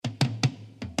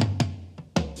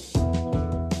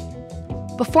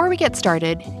Before we get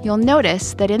started, you'll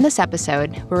notice that in this episode,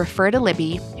 we refer to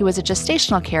Libby, who is a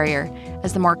gestational carrier,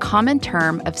 as the more common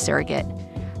term of surrogate.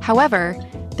 However,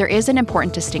 there is an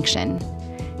important distinction.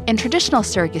 In traditional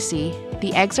surrogacy,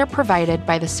 the eggs are provided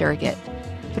by the surrogate,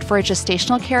 but for a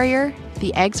gestational carrier,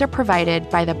 the eggs are provided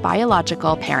by the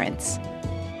biological parents.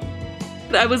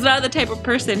 I was not the type of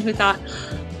person who thought,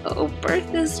 oh,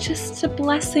 birth is just a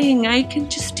blessing. I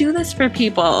can just do this for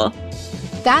people.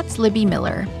 That's Libby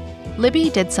Miller. Libby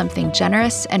did something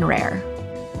generous and rare.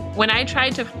 When I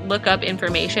tried to look up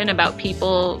information about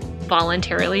people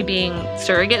voluntarily being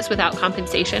surrogates without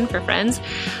compensation for friends,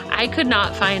 I could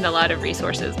not find a lot of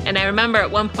resources. And I remember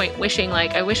at one point wishing,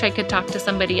 I wish I could talk to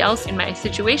somebody else in my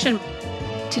situation.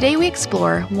 Today we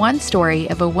explore one story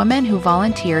of a woman who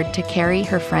volunteered to carry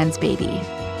her friend's baby.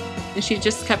 And she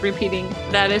just kept repeating,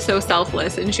 that is so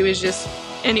selfless. And she was just,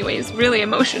 anyways, really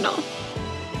emotional.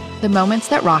 The moments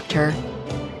that rocked her.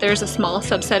 There's a small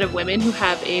subset of women who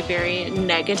have a very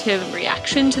negative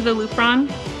reaction to the Lupron.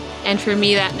 And for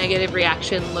me, that negative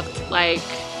reaction looked like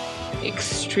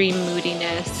extreme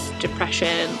moodiness,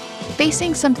 depression.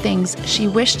 Facing some things she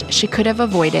wished she could have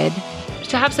avoided.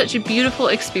 To have such a beautiful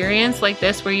experience like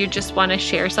this where you just want to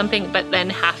share something but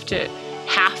then have to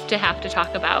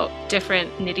talk about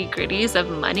different nitty-gritties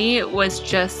of money, it was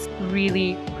just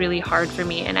really, really hard for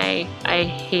me, and I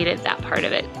hated that part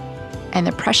of it. And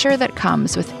the pressure that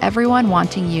comes with everyone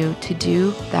wanting you to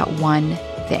do that one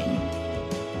thing.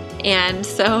 And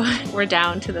so we're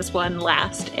down to this one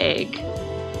last egg.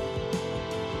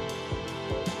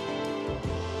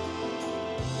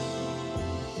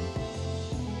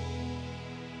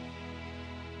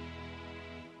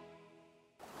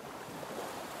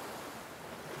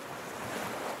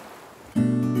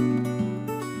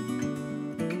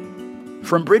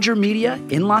 From Bridger Media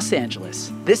in Los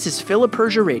Angeles, this is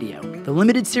Philippersia Radio, the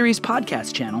limited series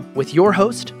podcast channel with your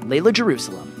host, Layla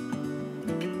Jerusalem.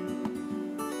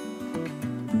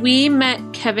 We met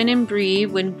Kevin and Bree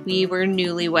when we were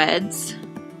newlyweds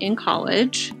in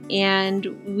college, and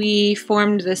we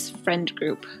formed this friend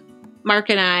group. Mark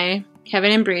and I,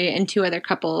 Kevin and Bree, and two other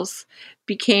couples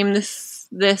became this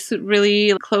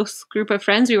really close group of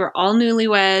friends. We were all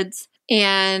newlyweds,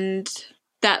 and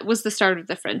that was the start of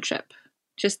the friendship.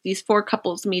 Just these four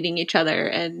couples meeting each other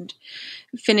and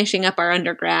finishing up our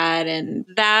undergrad. And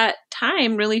that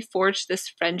time really forged this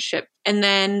friendship. And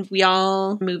then we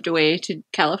all moved away to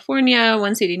California,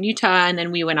 one stayed in Utah, and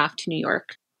then we went off to New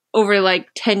York. Over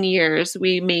 10 years,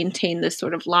 we maintained this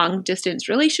sort of long distance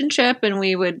relationship, and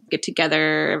we would get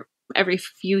together every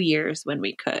few years when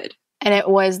we could. And it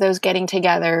was those getting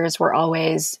togethers were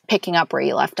always picking up where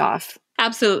you left off.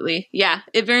 Absolutely. Yeah.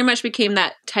 It very much became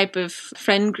that type of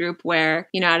friend group where,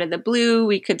 out of the blue,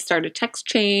 we could start a text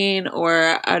chain,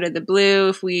 or out of the blue,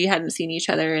 if we hadn't seen each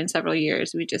other in several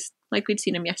years, we just we'd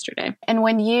seen them yesterday. And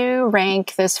when you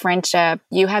rank this friendship,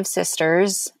 you have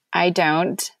sisters. I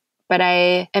don't. But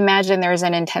I imagine there's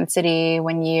an intensity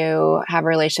when you have a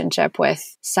relationship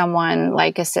with someone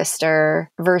like a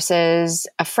sister versus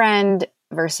a friend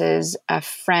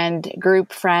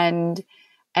group friend.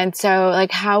 And so,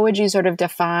 how would you sort of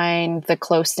define the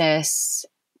closeness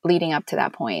leading up to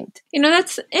that point?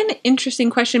 That's an interesting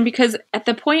question, because at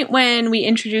the point when we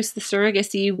introduced the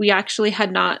surrogacy, we actually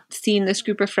had not seen this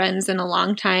group of friends in a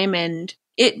long time. And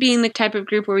it being the type of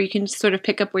group where you can sort of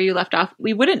pick up where you left off,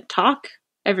 we wouldn't talk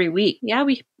every week. Yeah,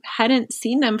 we hadn't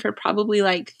seen them for probably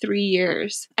 3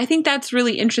 years. I think that's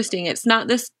really interesting. It's not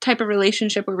this type of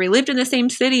relationship where we lived in the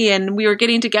same city and we were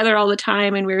getting together all the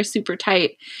time and we were super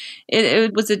tight.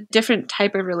 It was a different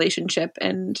type of relationship,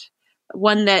 and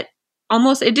one that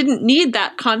it didn't need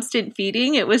that constant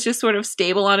feeding. It was just sort of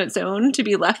stable on its own to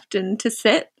be left and to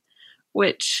sit,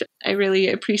 which I really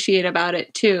appreciate about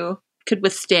it too. Could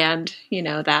withstand,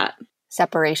 that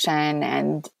separation.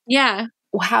 And yeah.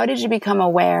 How did you become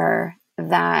aware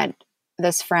that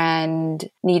this friend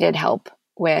needed help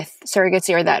with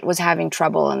surrogacy, or that was having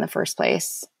trouble in the first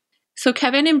place? So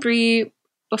Kevin and Bree,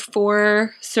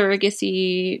 before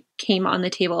surrogacy came on the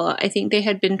table, I think they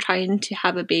had been trying to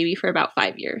have a baby for about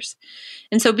 5 years.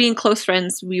 And so being close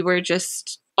friends, we were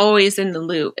just always in the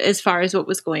loop as far as what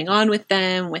was going on with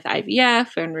them, with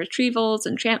IVF and retrievals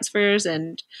and transfers,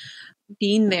 and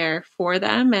being there for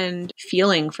them and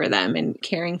feeling for them and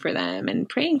caring for them and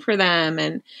praying for them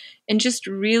and just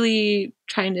really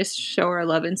trying to show our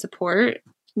love and support,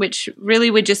 which really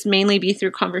would just mainly be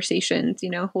through conversations,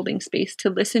 holding space to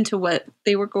listen to what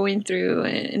they were going through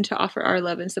and to offer our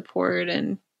love and support.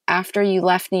 And after you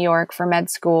left New York for med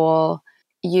school,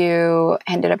 you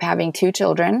ended up having 2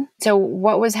 children. So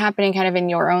what was happening kind of in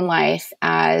your own life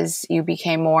as you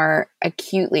became more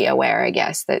acutely aware, I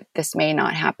guess, that this may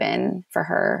not happen for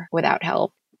her without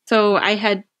help? So I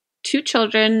had 2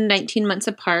 children, 19 months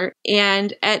apart,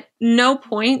 and at no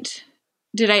point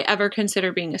did I ever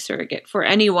consider being a surrogate for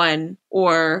anyone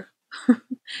or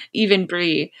even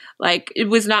Bree. Like, it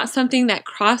was not something that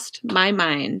crossed my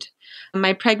mind.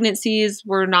 My pregnancies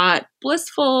were not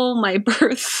blissful. My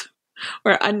births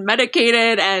were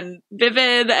unmedicated and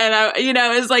vivid. And,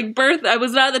 it was like birth. I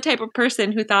was not the type of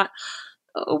person who thought,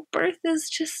 oh, birth is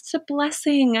just a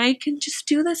blessing. I can just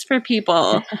do this for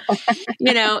people.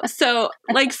 So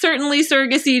like certainly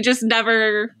surrogacy just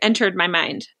never entered my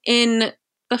mind. In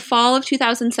the fall of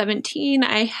 2017,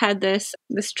 I had this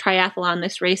triathlon,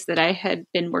 this race that I had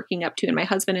been working up to, and my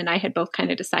husband and I had both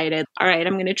kind of decided, all right,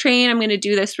 I'm going to train, I'm going to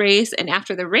do this race. And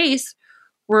after the race,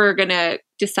 we're going to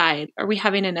decide, are we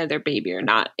having another baby or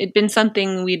not? It'd been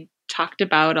something we'd talked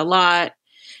about a lot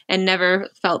and never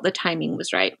felt the timing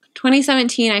was right.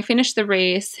 2017, I finished the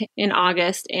race in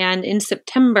August, and in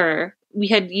September, we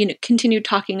had continued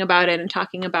talking about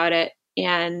it.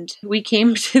 And we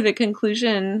came to the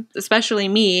conclusion, especially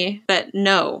me, that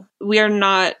no, we are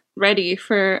not ready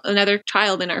for another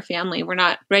child in our family. We're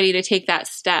not ready to take that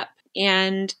step.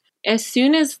 And as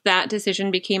soon as that decision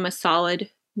became a solid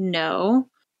no,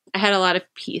 I had a lot of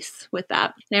peace with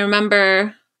that. And I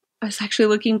remember I was actually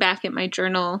looking back at my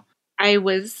journal. I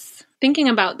was thinking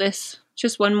about this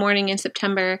just one morning in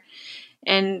September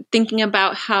and thinking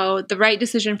about how the right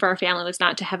decision for our family was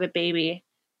not to have a baby.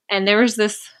 And there was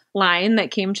this line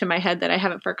that came to my head that I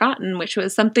haven't forgotten, which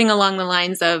was something along the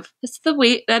lines of,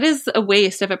 that is a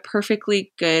waste of a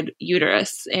perfectly good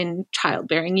uterus in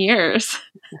childbearing years.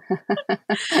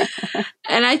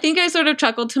 And I think I sort of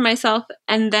chuckled to myself.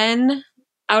 And then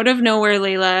out of nowhere,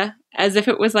 Layla, as if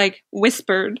it was like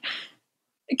whispered,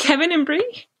 Kevin and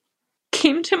Bree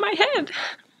came to my head.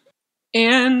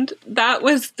 And that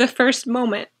was the first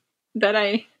moment that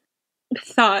I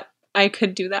thought I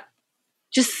could do that.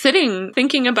 Just sitting,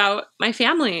 thinking about my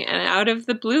family, and out of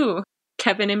the blue,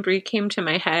 Kevin and Bree came to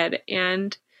my head.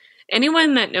 And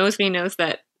anyone that knows me knows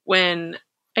that when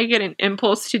I get an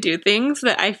impulse to do things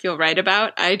that I feel right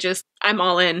about, I'm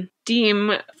all in,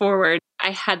 steam forward.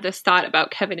 I had this thought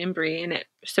about Kevin and Bree, and it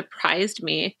surprised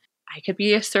me. I could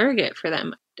be a surrogate for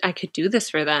them. I could do this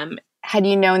for them. Had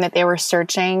you known that they were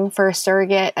searching for a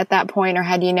surrogate at that point, or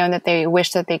had you known that they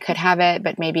wished that they could have it,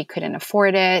 but maybe couldn't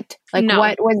afford it? Like, No.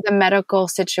 What was the medical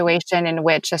situation in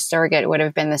which a surrogate would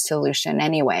have been the solution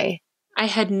anyway? I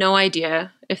had no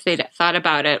idea if they'd thought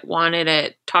about it, wanted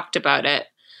it, talked about it.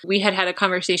 We had a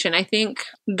conversation, I think,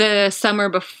 the summer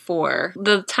before.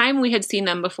 The time we had seen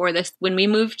them before this, when we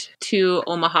moved to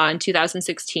Omaha in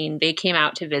 2016, they came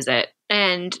out to visit.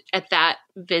 And at that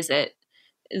visit,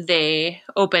 they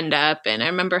opened up, and I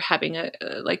remember having a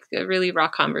really raw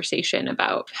conversation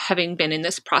about having been in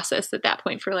this process at that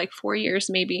point for like 4 years,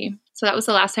 maybe. So that was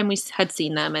the last time we had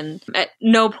seen them. And at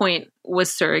no point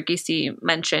was surrogacy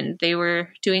mentioned. They were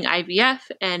doing IVF,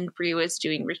 and Bree was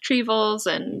doing retrievals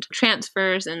and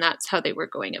transfers, and that's how they were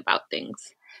going about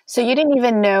things. So you didn't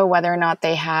even know whether or not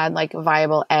they had like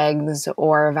viable eggs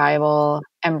or viable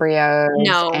embryos?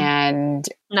 No, and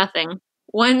nothing.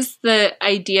 Once the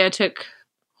idea took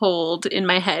hold in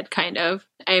my head, kind of,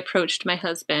 I approached my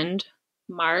husband,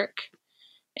 Mark,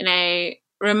 and I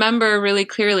remember really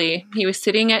clearly, he was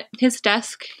sitting at his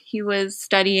desk, he was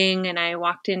studying, and I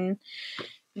walked in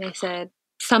and I said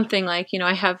something like,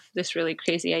 I have this really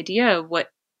crazy idea. What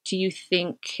do you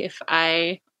think if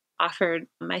I offered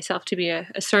myself to be a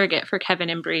surrogate for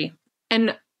Kevin and Bree?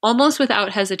 And almost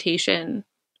without hesitation,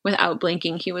 without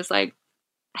blinking, he was like,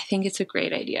 I think it's a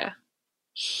great idea.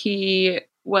 He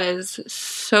was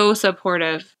so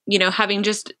supportive, having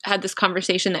just had this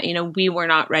conversation that, we were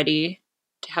not ready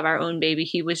to have our own baby.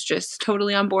 He was just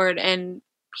totally on board, and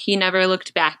he never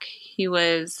looked back. He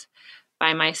was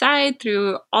by my side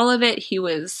through all of it. He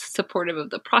was supportive of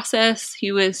the process.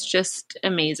 He was just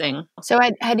amazing. So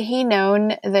had he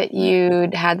known that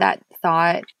you'd had that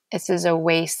thought, this is a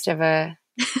waste of a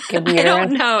good uterus? I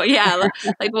don't know. Yeah.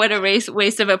 Like what a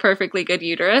waste of a perfectly good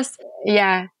uterus.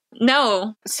 Yeah.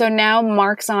 No. So now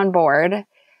Mark's on board.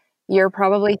 You're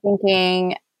probably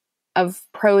thinking of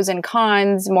pros and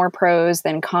cons, more pros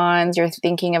than cons. You're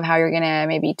thinking of how you're going to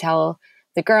maybe tell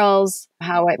the girls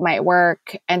how it might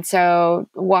work. And so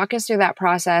walk us through that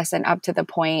process and up to the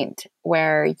point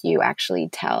where you actually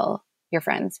tell your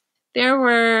friends. There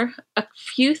were a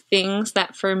few things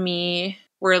that for me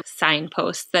were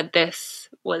signposts that this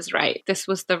was right. This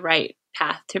was the right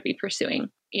path to be pursuing.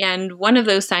 And one of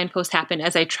those signposts happened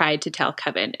as I tried to tell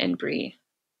Kevin and Bree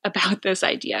about this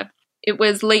idea. It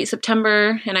was late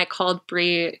September, and I called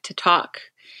Bree to talk.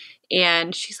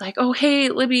 And she's like, oh, hey,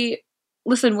 Libby,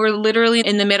 listen, we're literally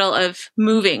in the middle of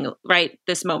moving right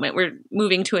this moment. We're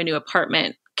moving to a new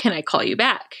apartment. Can I call you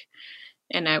back?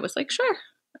 And I was like, sure.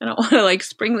 I don't want to like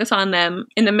spring this on them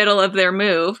in the middle of their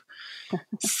move.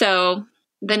 So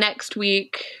the next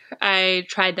week I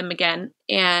tried them again,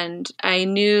 and I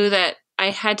knew that I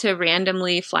had to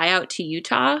randomly fly out to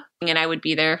Utah, and I would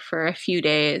be there for a few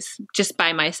days just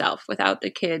by myself without the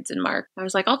kids and Mark. I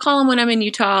was like, I'll call him when I'm in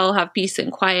Utah. I'll have peace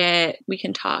and quiet. We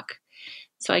can talk.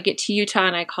 So I get to Utah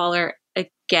and I call her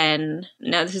again.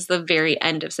 Now this is the very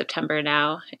end of September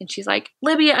now. And she's like,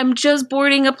 Libby, I'm just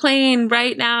boarding a plane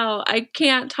right now. I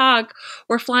can't talk.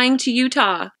 We're flying to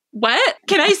Utah. What?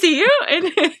 Can I see you?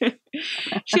 And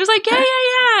she was like,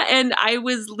 yeah. And I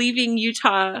was leaving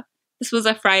Utah. This was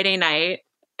a Friday night,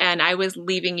 and I was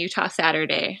leaving Utah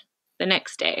Saturday, the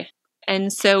next day.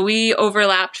 And so we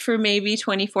overlapped for maybe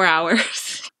 24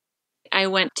 hours. I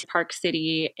went to Park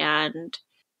City and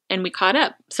we caught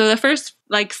up. So the first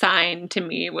like sign to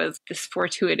me was this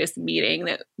fortuitous meeting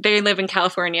that they live in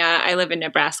California, I live in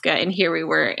Nebraska, and here we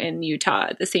were in Utah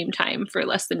at the same time for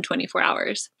less than 24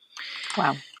 hours.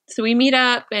 Wow. So we meet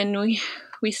up and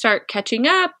we start catching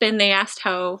up, and they asked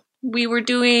how we were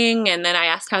doing, and then I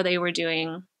asked how they were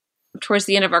doing. Towards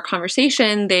the end of our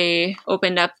conversation, they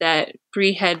opened up that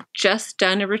Bree had just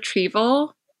done a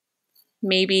retrieval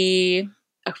maybe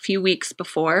a couple weeks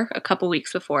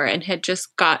before, and had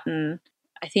just gotten,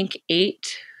 I think,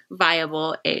 8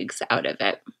 viable eggs out of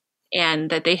it. And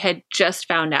that they had just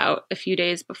found out a few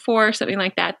days before, something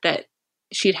like that, that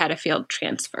she'd had a failed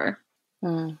transfer.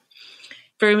 Mm.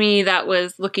 For me, that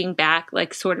was looking back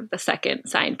like sort of the second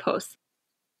signpost.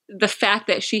 The fact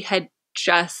that she had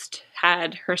just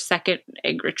had her second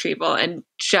egg retrieval and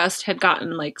just had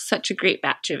gotten like such a great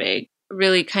batch of eggs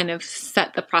really kind of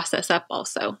set the process up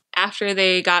also. After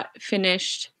they got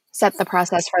finished. Set the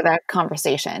process for the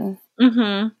conversation.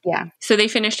 Mm-hmm. Yeah. So they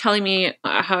finished telling me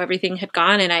how everything had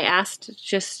gone, and I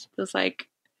was like,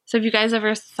 so have you guys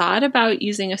ever thought about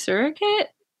using a surrogate?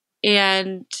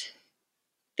 And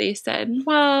they said,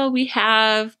 well, we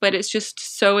have, but it's just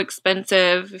so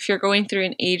expensive. If you're going through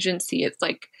an agency, it's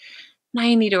like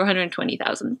 $90,000 to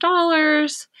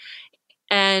 $120,000.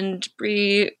 And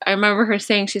Bree, I remember her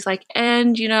saying, she's like,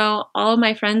 and all of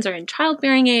my friends are in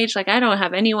childbearing age. Like, I don't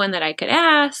have anyone that I could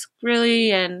ask,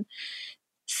 really. And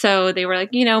so they were like,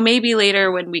 maybe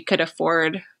later when we could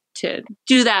afford to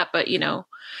do that. But,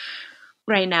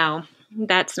 right now,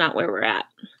 that's not where we're at.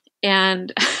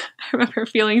 And I remember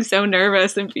feeling so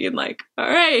nervous and being like, all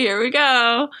right, here we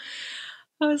go.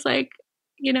 I was like,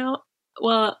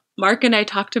 well, Mark and I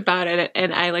talked about it,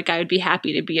 and I would be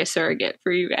happy to be a surrogate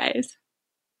for you guys.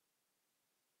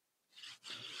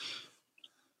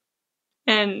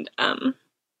 And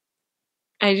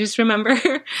I just remember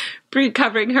Bree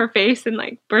covering her face and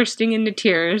like bursting into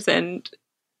tears, and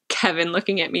Kevin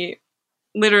looking at me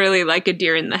literally like a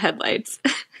deer in the headlights.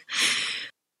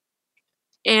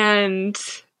 And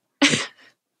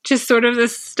just sort of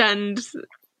this stunned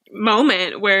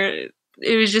moment where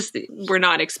it was just, we're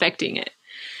not expecting it.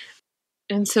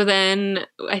 And so then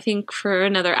I think for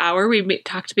another hour, we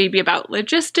talked maybe about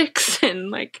logistics and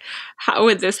like, how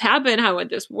would this happen? How would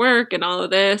this work? And all of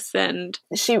this. And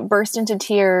she burst into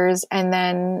tears. And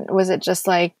then was it just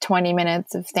like 20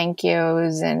 minutes of thank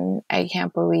yous and I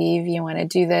can't believe you want to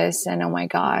do this. And oh my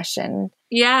gosh. And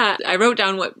yeah, I wrote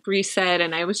down what Bree said,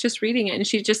 and I was just reading it, and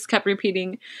she just kept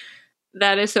repeating,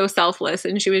 that is so selfless.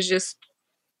 And she was just,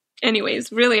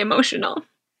 anyways, really emotional.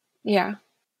 Yeah.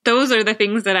 Those are the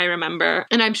things that I remember.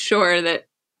 And I'm sure that,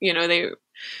 they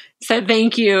said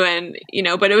thank you and,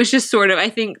 but it was just sort of, I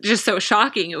think, just so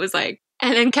shocking. It was like,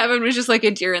 and then Kevin was just like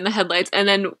a deer in the headlights. And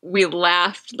then we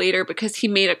laughed later because he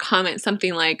made a comment,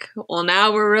 something like, well,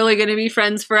 now we're really going to be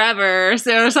friends forever.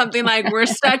 So something like, we're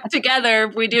stuck together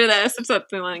if we do this, or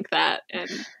something like that. And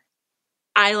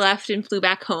I left and flew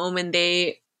back home, and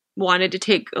they wanted to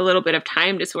take a little bit of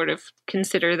time to sort of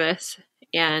consider this.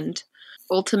 And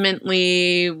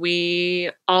ultimately, we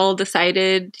all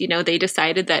decided, they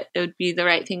decided that it would be the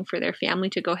right thing for their family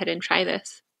to go ahead and try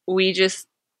this. We just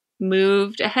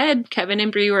moved ahead. Kevin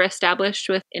and Bree were established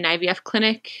with an IVF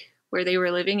clinic where they were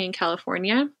living in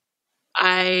California.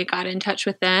 I got in touch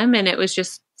with them, and it was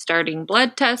just starting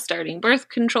blood tests, starting birth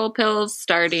control pills,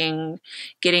 getting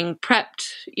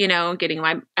prepped,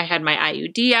 I had my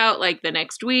IUD out like the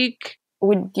next week.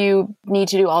 Would you need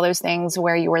to do all those things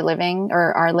where you were living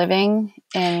or are living?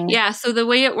 Yeah. So the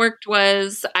way it worked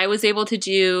was I was able to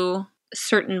do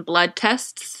certain blood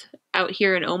tests out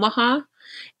here in Omaha.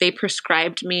 They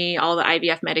prescribed me all the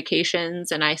IVF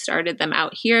medications and I started them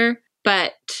out here.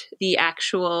 But the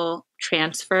actual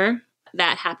transfer,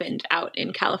 that happened out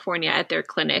in California at their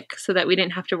clinic so that we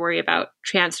didn't have to worry about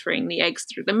transferring the eggs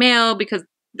through the mail because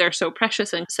they're so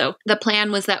precious. And so the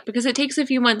plan was that because it takes a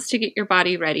few months to get your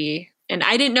body ready, and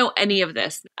I didn't know any of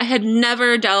this. I had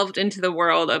never delved into the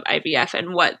world of IVF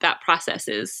and what that process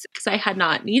is because I had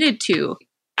not needed to.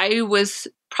 I was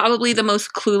probably the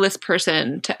most clueless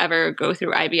person to ever go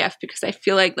through IVF because I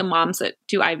feel like the moms that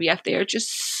do IVF, they are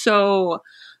just so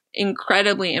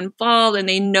incredibly involved and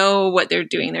they know what they're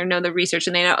doing. They know the research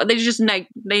and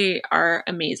they are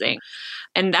amazing.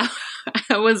 And that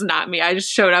was not me. I just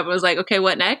showed up and was like, okay,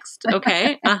 what next?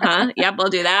 Okay. Yep, I'll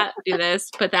do that. Do this.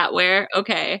 Put that where?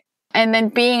 Okay. And then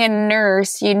being a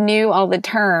nurse, you knew all the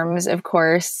terms, of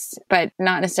course, but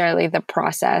not necessarily the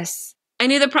process. I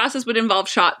knew the process would involve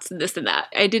shots and this and that.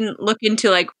 I didn't look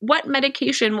into like, what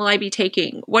medication will I be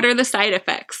taking? What are the side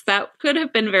effects? That could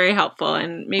have been very helpful.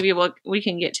 And maybe we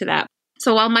can get to that.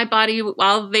 So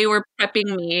while they were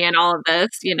prepping me and all of this,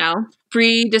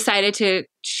 Bree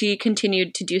she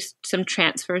continued to do some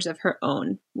transfers of her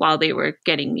own while they were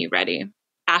getting me ready.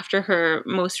 After her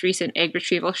most recent egg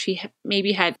retrieval, she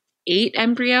maybe had 8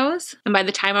 embryos. And by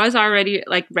the time I was already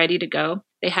ready to go,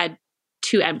 they had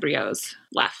 2 embryos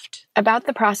left. About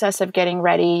the process of getting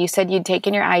ready, you said you'd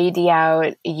taken your IUD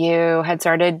out. You had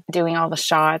started doing all the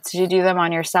shots. Did you do them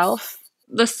on yourself?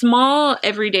 The small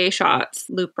everyday shots,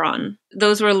 Lupron,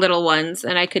 those were little ones,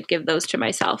 and I could give those to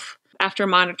myself. After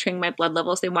monitoring my blood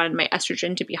levels, they wanted my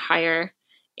estrogen to be higher,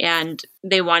 and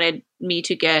they wanted me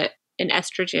to get an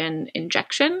estrogen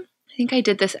injection. I think I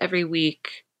did this every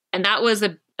week, and that was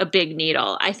a big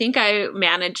needle. I think I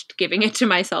managed giving it to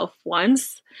myself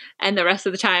once, and the rest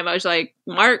of the time I was like,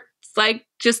 Mark, it's like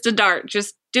just a dart.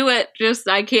 Just do it.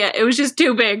 I can't. It was just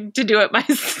too big to do it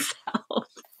myself.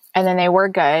 And then they were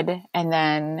good. And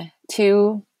then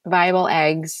 2 viable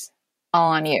eggs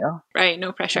all on you. Right.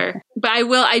 No pressure. But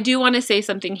I do want to say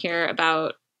something here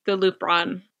about the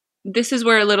Lupron. This is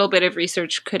where a little bit of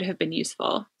research could have been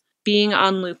useful. Being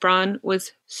on Lupron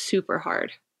was super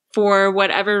hard. For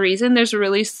whatever reason, there's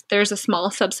a small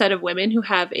subset of women who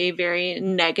have a very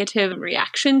negative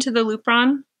reaction to the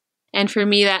Lupron. And for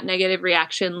me, that negative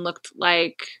reaction looked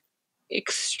like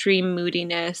extreme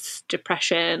moodiness,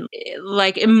 depression.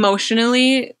 Like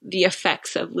emotionally, the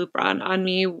effects of Lupron on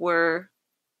me were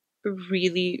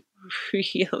really,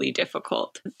 really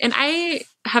difficult. And I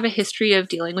have a history of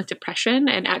dealing with depression.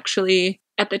 And actually,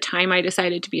 at the time I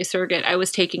decided to be a surrogate, I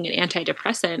was taking an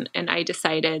antidepressant, and I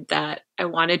decided that I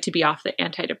wanted to be off the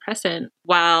antidepressant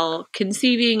while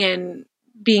conceiving and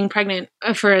being pregnant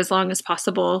for as long as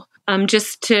possible,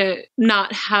 just to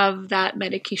not have that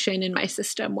medication in my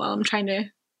system while I'm trying to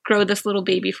grow this little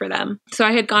baby for them. So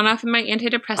I had gone off of my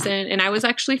antidepressant, and I was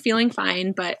actually feeling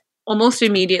fine, but almost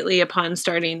immediately upon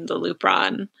starting the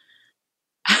Lupron,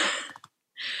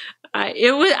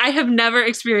 I have never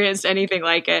experienced anything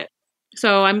like it.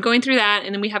 So I'm going through that,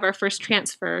 and then we have our first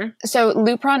transfer. So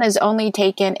Lupron is only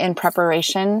taken in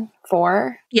preparation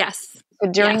for? Yes.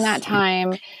 So during that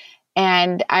time,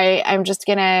 and I'm just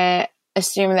going to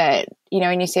assume that,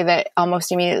 when you say that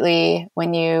almost immediately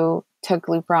when you took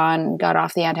Lupron, got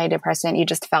off the antidepressant, you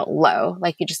just felt low,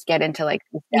 like you just get into like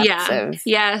the depths of...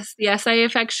 Yes. I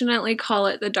affectionately call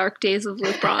it the dark days of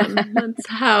Lupron. That's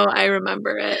how I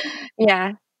remember it.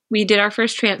 Yeah. We did our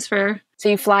first transfer. So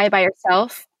you fly by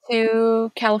yourself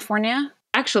to California?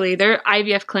 Actually, their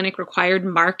IVF clinic required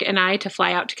Mark and I to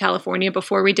fly out to California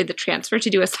before we did the transfer to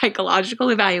do a psychological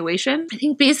evaluation. I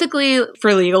think basically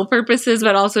for legal purposes,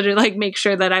 but also to make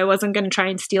sure that I wasn't going to try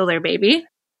and steal their baby.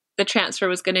 The transfer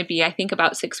was going to be, I think,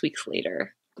 about 6 weeks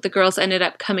later. The girls ended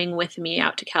up coming with me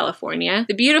out to California.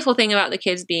 The beautiful thing about the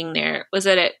kids being there was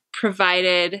that it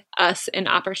provided us an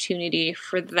opportunity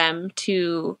for them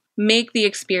to make the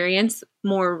experience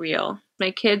more real. My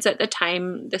kids at the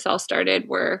time this all started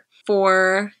were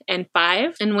 4 and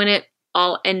 5. And when it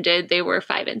all ended, they were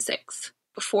 5 and 6.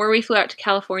 Before we flew out to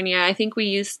California, I think we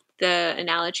used the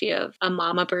analogy of a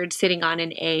mama bird sitting on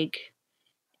an egg.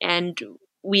 And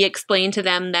we explained to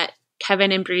them that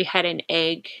Kevin and Bree had an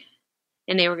egg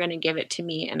and they were going to give it to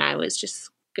me. And I was just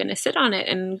going to sit on it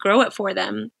and grow it for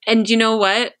them. And you know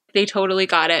what? They totally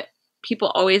got it.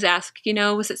 People always ask,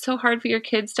 was it so hard for your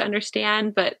kids to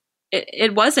understand? But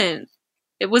it wasn't.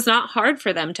 It was not hard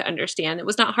for them to understand. It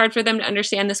was not hard for them to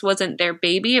understand this wasn't their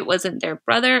baby. It wasn't their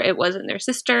brother. It wasn't their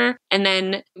sister. And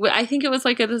then I think it was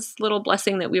like this little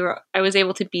blessing that I was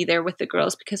able to be there with the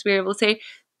girls because we were able to say,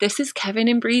 this is Kevin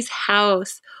and Bree's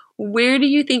house. Where do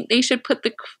you think they should put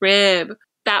the crib?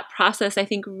 That process, I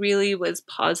think, really was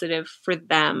positive for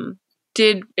them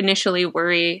did initially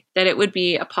worry that it would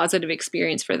be a positive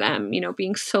experience for them.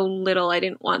 Being so little, I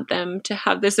didn't want them to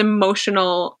have this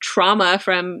emotional trauma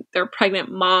from their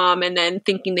pregnant mom and then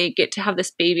thinking they get to have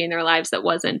this baby in their lives that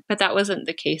wasn't. But that wasn't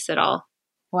the case at all.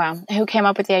 Wow. Who came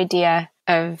up with the idea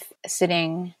of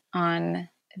sitting on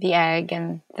the egg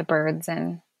and the birds?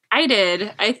 And I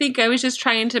did. I think I was just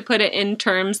trying to put it in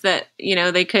terms that,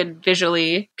 they could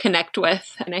visually connect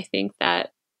with. And I think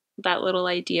that little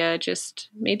idea just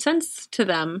made sense to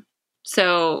them.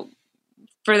 So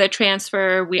for the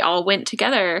transfer, we all went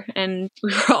together and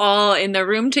we were all in the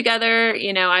room together.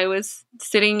 I was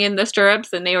sitting in the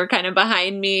stirrups and they were kind of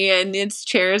behind me and it's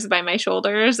chairs by my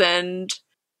shoulders. And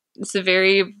it's a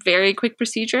very, very quick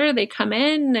procedure. They come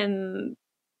in and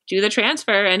do the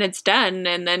transfer and it's done.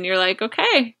 And then you're like,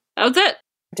 okay, that was it.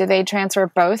 Did they transfer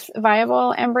both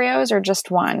viable embryos or just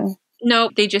one?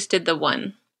 No, they just did the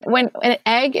one. When an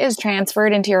egg is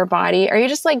transferred into your body, are you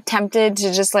just tempted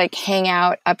to just hang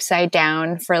out upside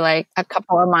down for a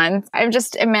couple of months? I'm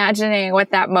just imagining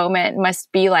what that moment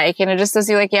must be like. And it just feels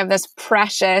like you have this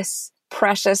precious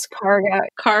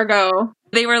cargo.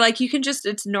 They were like, you can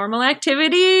it's normal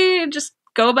activity, just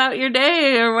go about your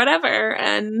day or whatever.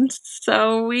 And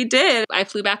so we did. I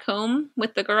flew back home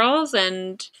with the girls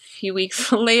and a few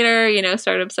weeks later,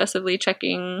 started obsessively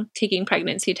taking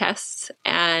pregnancy tests.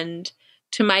 And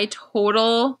to my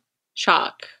total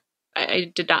shock,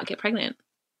 I did not get pregnant.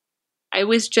 I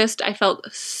felt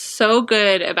so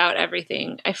good about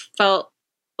everything. I felt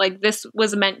like this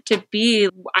was meant to be.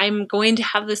 I'm going to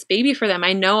have this baby for them.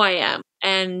 I know I am.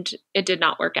 And it did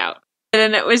not work out.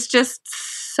 And it was just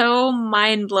so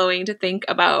mind-blowing to think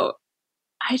about.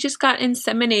 I just got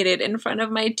inseminated in front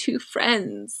of my two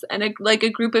friends and a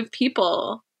group of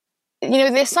people.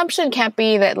 The assumption can't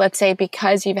be that, let's say,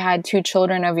 because you've had two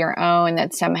children of your own,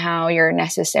 that somehow you're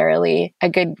necessarily a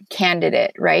good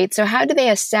candidate, right? So how do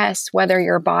they assess whether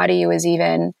your body was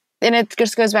even, and it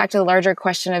just goes back to the larger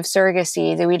question of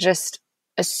surrogacy. Do we just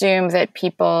assume that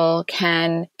people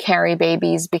can carry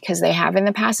babies because they have in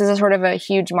the past? Is a sort of a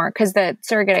huge mark? Because the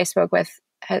surrogate I spoke with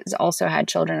has also had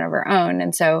children of her own.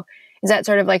 And so is that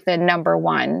sort of the number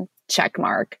one check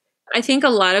mark? I think a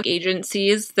lot of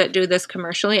agencies that do this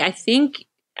commercially, and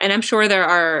I'm sure there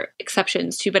are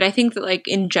exceptions too, but I think that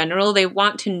in general, they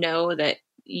want to know that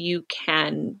you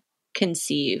can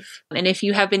conceive. And if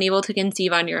you have been able to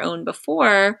conceive on your own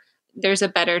before, there's a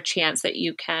better chance that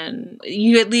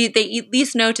they at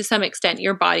least know to some extent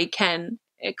your body can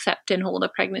accept and hold a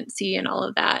pregnancy and all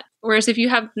of that. Whereas if you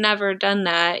have never done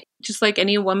that, just like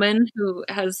any woman who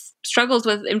has struggles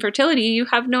with infertility, you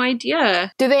have no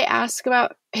idea. Do they ask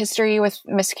about history with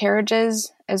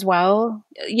miscarriages as well?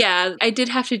 Yeah, I did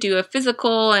have to do a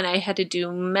physical and I had to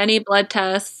do many blood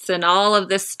tests and all of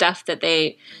this stuff that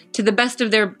they, to the best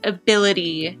of their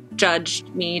ability, judged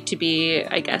me to be,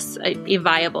 I guess, a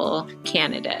viable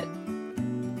candidate.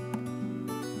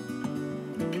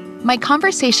 My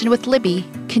conversation with Libby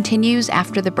continues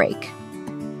after the break.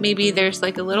 Maybe there's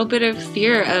a little bit of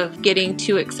fear of getting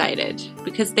too excited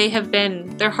because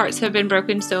their hearts have been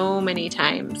broken so many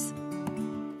times.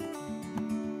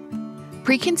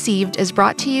 Preconceived is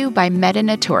brought to you by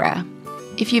Natura.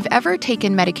 If you've ever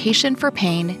taken medication for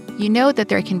pain, you know that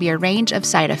there can be a range of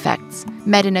side effects.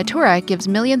 Natura gives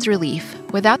millions relief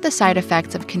without the side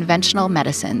effects of conventional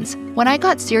medicines. When I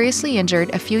got seriously injured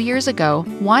a few years ago,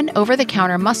 one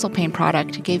over-the-counter muscle pain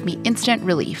product gave me instant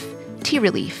relief.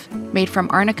 T-Relief, made from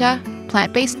arnica,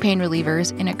 plant-based pain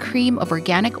relievers in a cream of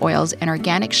organic oils and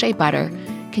organic shea butter,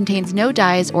 contains no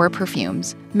dyes or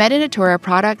perfumes. Natura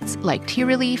products like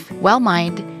T-Relief,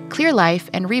 Well-Mind, Clear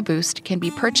Life, and Reboost can be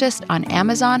purchased on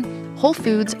Amazon, Whole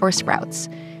Foods, or Sprouts.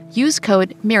 Use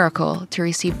code MIRACLE to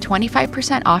receive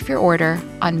 25% off your order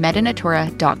on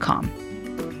medinatura.com.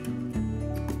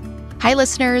 Hi,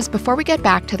 listeners. Before we get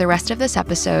back to the rest of this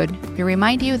episode, we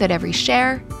remind you that every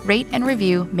share, rate, and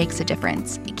review makes a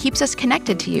difference. It keeps us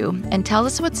connected to you and tells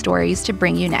us what stories to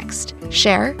bring you next.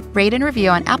 Share, rate, and review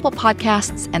on Apple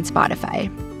Podcasts and Spotify.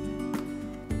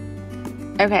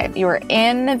 Okay, you were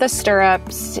in the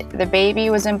stirrups, the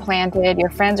baby was implanted, your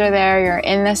friends are there, you're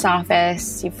in this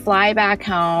office, you fly back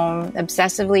home,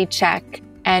 obsessively check,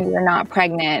 and you're not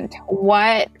pregnant.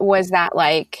 What was that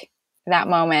like, that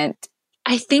moment?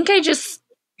 I think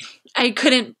I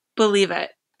couldn't believe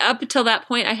it. Up until that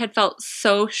point, I had felt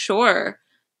so sure.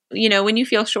 When you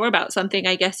feel sure about something,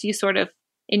 I guess you sort of,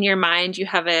 in your mind, you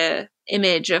have a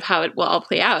image of how it will all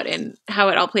play out. And how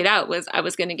it all played out was I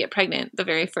was going to get pregnant the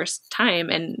very first time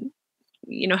and,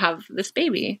 have this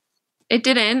baby. It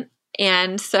didn't.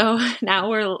 And so now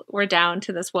we're down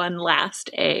to this one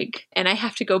last egg and I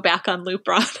have to go back on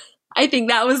Lupron. I think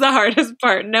that was the hardest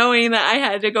part, knowing that I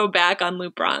had to go back on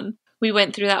Lupron. We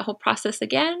went through that whole process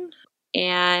again,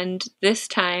 and this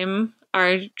time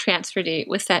our transfer date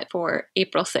was set for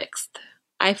April 6th.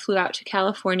 I flew out to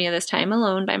California this time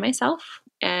alone by myself,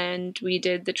 and we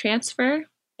did the transfer.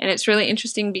 And it's really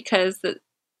interesting because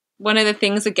one of the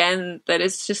things, again, that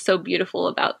is just so beautiful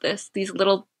about these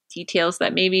little details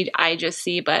that maybe I just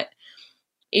see, but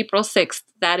April 6th,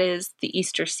 that is the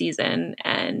Easter season,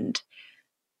 and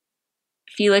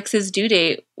Felix's due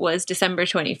date was December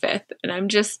 25th. And I'm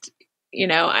just,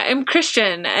 I'm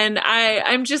Christian, and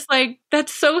I'm just like,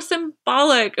 that's so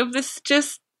symbolic of this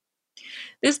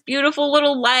beautiful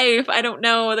little life. I don't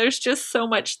know. There's just so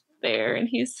much there, and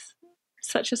he's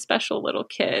such a special little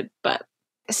kid. But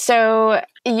so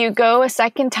you go a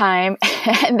second time,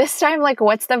 and this time, like,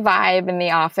 what's the vibe in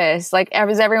the office? Like,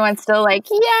 is everyone still like,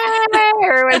 yay?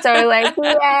 Or was everyone like,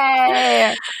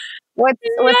 yay? What's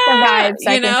the vibe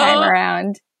second time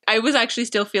around? I was actually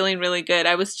still feeling really good.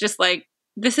 I was just like,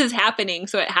 this is happening,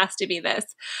 so it has to be this.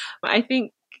 I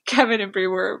think Kevin and Bree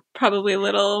were probably a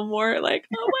little more like,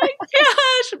 oh my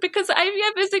gosh, because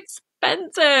IVF is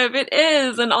expensive. It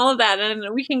is, and all of that.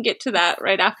 And we can get to that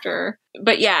right after.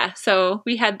 But yeah, so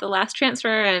we had the last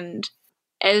transfer, and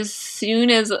as soon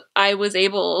as I was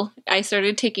able, I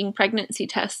started taking pregnancy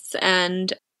tests.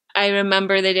 And I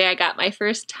remember the day I got my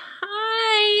first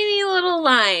tiny little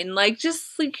line, like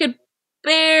just you could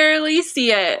barely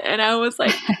see it. And I was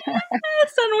like,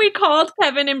 yes. And we called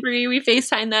Kevin and Bree. We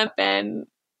FaceTimed them, and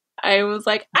I was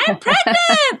like, I'm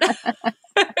pregnant!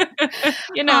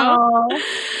 Aww.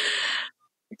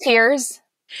 Tears?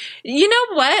 You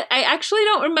know what? I actually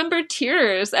don't remember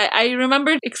tears. I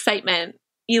remembered excitement,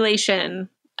 elation.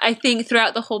 I think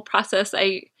throughout the whole process,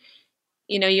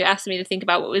 you asked me to think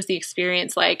about what was the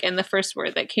experience like, and the first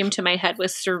word that came to my head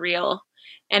was surreal.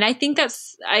 And I think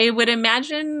I would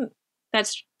imagine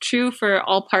that's true for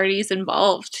all parties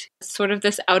involved. It's sort of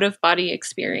this out-of-body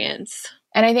experience.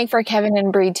 And I think for Kevin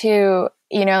and Bree too,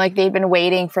 like they've been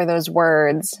waiting for those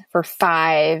words for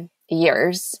 5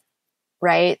 years,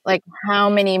 right? Like how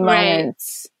many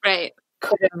moments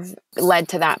could have led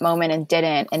to that moment and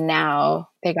didn't, and now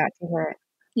they got to hear it.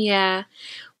 Yeah.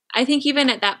 I think even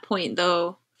at that point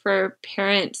though, for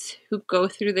parents who go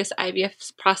through this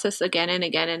IVF process again and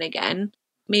again and again,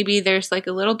 maybe there's like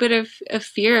a little bit of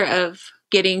fear of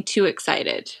getting too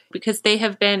excited because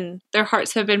their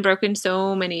hearts have been broken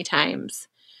so many times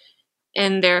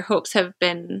and their hopes have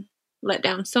been let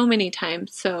down so many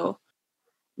times. So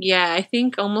yeah, I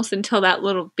think almost until that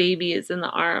little baby is in the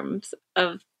arms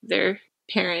of their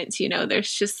parents,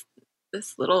 there's just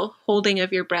this little holding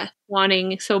of your breath,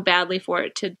 wanting so badly for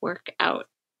it to work out.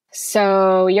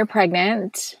 So you're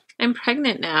pregnant. I'm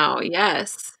pregnant now,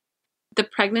 yes. The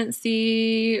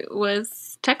pregnancy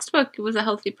was textbook. It was a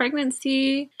healthy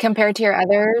pregnancy. Compared to your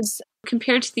others?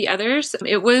 Compared to the others,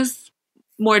 it was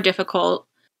more difficult.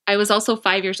 I was also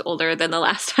 5 years older than the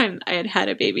last time I had had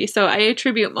a baby. So I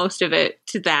attribute most of it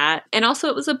to that. And also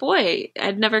it was a boy.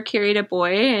 I'd never carried a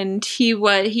boy, and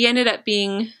he ended up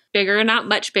being bigger, not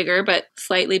much bigger, but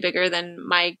slightly bigger than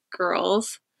my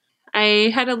girls. I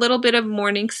had a little bit of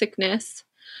morning sickness.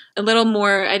 A little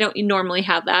more, I don't normally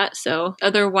have that. So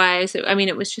otherwise,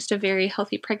 it was just a very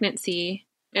healthy pregnancy.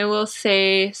 I will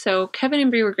say, so Kevin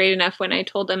and Bree were great enough when I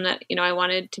told them that, I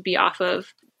wanted to be off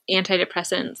of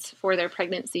antidepressants for their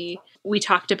pregnancy. We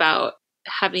talked about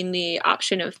having the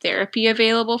option of therapy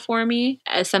available for me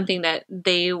as something that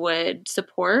they would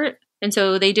support. And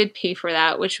so they did pay for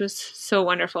that, which was so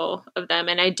wonderful of them.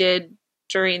 And I did,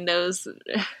 during those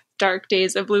dark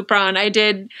days of Lupron, I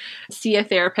did see a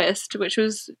therapist, which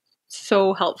was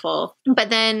so helpful. But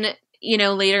then,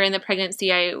 later in the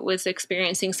pregnancy, I was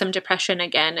experiencing some depression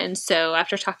again. And so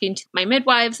after talking to my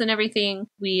midwives and everything,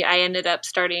 I ended up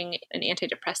starting an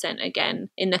antidepressant again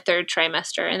in the 3rd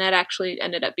trimester. And that actually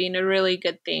ended up being a really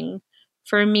good thing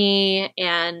for me.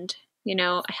 And,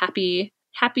 a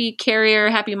happy carrier,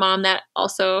 happy mom that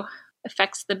also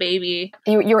affects the baby.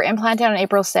 You were implanted on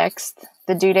April 6th.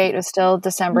 The due date was still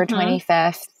December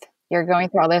 25th. You're going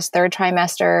through all this 3rd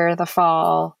trimester, the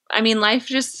fall. Life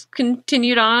just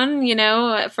continued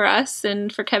on, for us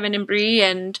and for Kevin and Bree.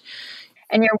 And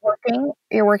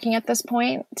you're working at this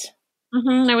point?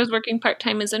 I was working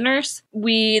part-time as a nurse.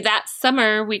 That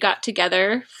summer, we got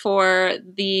together for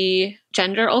the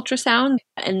gender ultrasound,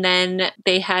 and then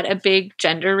they had a big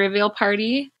gender reveal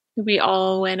party. We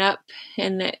all went up,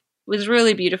 and it was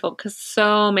really beautiful because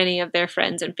so many of their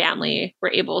friends and family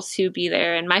were able to be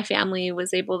there, and my family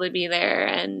was able to be there,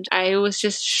 and I was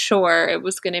just sure it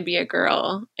was going to be a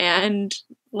girl. And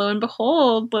lo and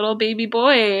behold, little baby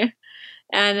boy.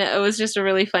 And it was just a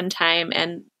really fun time.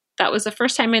 And that was the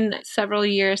first time in several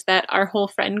years that our whole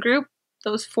friend group,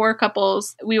 those 4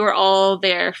 couples, we were all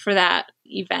there for that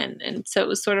event. And so it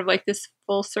was sort of like this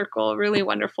full circle, really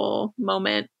wonderful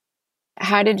moment.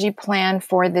 How did you plan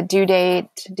for the due date?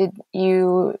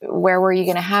 Where were you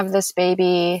going to have this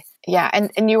baby? Yeah.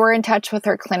 And you were in touch with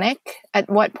her clinic. At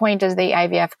what point does the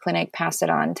IVF clinic pass it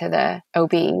on to the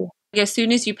OB? As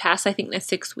soon as you pass, I think the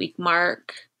 6-week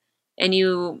mark and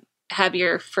you have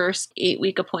your first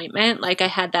 8-week appointment, like I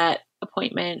had that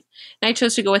appointment and I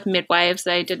chose to go with midwives.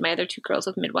 I did my other 2 girls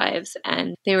with midwives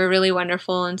and they were really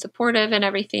wonderful and supportive and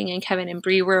everything. And Kevin and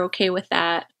Bree were okay with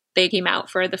that. They came out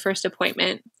for the first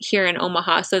appointment here in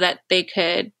Omaha so that they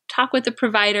could talk with the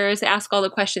providers, ask all the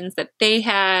questions that they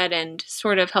had, and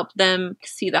sort of help them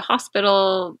see the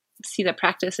hospital, see the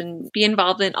practice, and be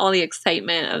involved in all the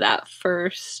excitement of that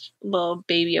first little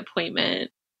baby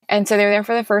appointment. And so they were there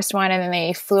for the first one, and then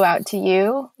they flew out to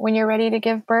you when you're ready to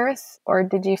give birth, or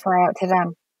did you fly out to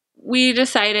them? We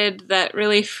decided that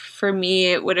really for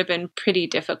me, it would have been pretty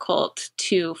difficult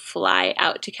to fly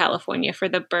out to California for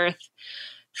the birth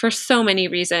for so many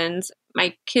reasons.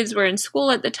 My kids were in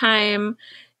school at the time,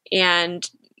 and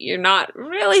you're not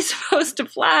really supposed to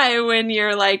fly when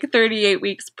you're like 38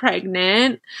 weeks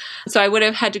pregnant. So I would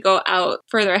have had to go out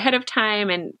further ahead of time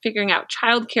and figuring out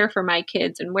childcare for my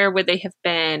kids and where would they have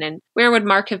been and where would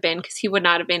Mark have been, because he would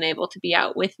not have been able to be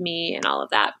out with me and all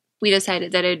of that. We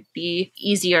decided that it'd be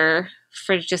easier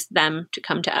for just them to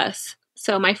come to us.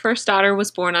 So my first daughter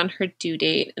was born on her due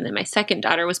date, and then my second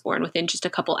daughter was born within just a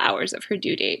couple hours of her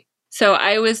due date. So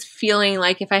I was feeling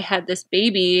like if I had this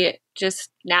baby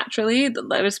just naturally,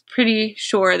 I was pretty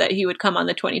sure that he would come on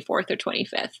the 24th or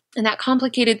 25th. And that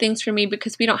complicated things for me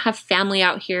because we don't have family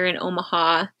out here in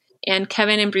Omaha. And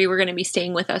Kevin and Bree were going to be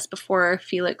staying with us before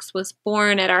Felix was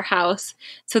born at our house.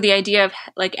 So the idea of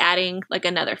like adding like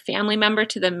another family member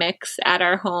to the mix at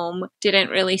our home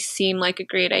didn't really seem like a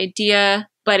great idea.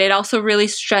 But it also really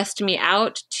stressed me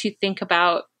out to think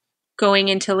about going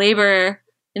into labor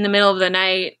in the middle of the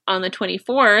night on the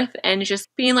 24th and just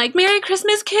being like, Merry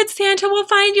Christmas, kids, Santa will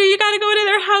find you. You got to go to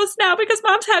their house now because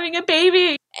mom's having a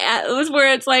baby. It was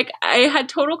where it's like I had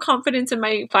total confidence in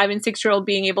my 5 and 6-year-old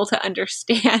being able to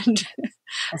understand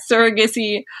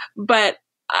surrogacy, but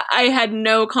I had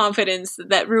no confidence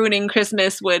that ruining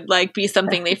Christmas would like be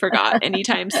something they forgot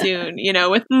anytime soon, you know,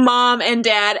 with mom and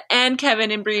dad and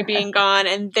Kevin and Bree being gone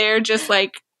and they're just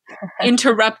like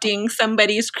interrupting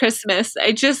somebody's Christmas.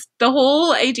 The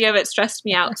whole idea of it stressed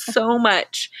me out so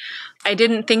much. I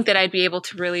didn't think that I'd be able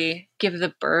to really give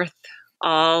the birth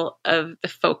all of the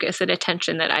focus and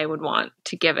attention that I would want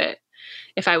to give it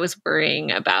if I was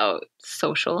worrying about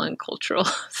social and cultural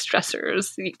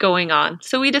stressors going on.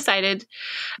 So we decided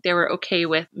they were okay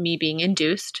with me being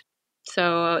induced.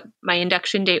 So my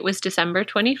induction date was December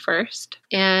 21st.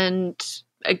 And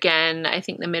again, I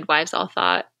think the midwives all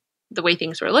thought the way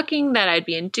things were looking that I'd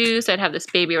be induced. I'd have this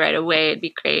baby right away. It'd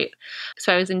be great.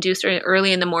 So I was induced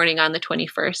early in the morning on the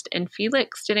 21st. And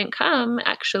Felix didn't come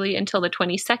actually until the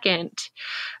 22nd,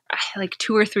 like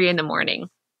 2 or 3 in the morning.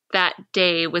 That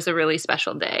day was a really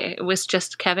special day. It was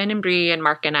just Kevin and Bree and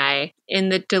Mark and I in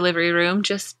the delivery room,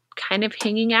 just kind of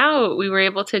hanging out. We were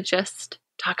able to just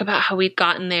talk about how we'd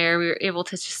gotten there. We were able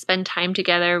to just spend time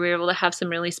together. We were able to have some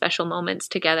really special moments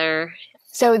together.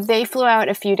 So they flew out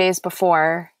a few days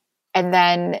before, and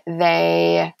then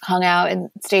they hung out and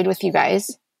stayed with you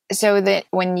guys. So that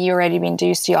when you were ready to be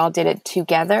induced, you all did it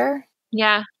together?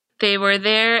 Yeah, they were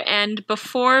there. And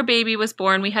before baby was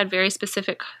born, we had very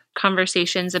specific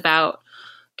conversations about,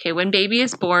 okay, when baby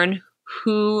is born,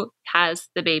 who has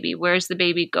the baby? Where's the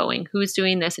baby going? Who's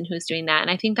doing this and who's doing that?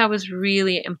 And I think that was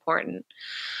really important.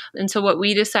 And so what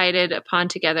we decided upon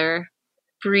together,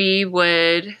 Bree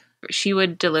would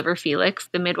deliver Felix.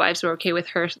 The midwives were okay with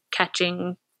her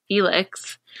catching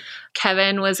Felix.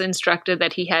 Kevin was instructed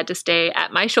that he had to stay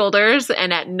at my shoulders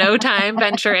and at no time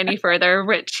venture any further,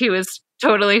 which he was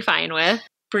totally fine with.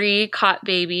 Bree caught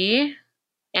baby,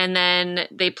 and then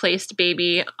they placed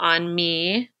baby on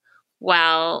me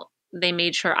while they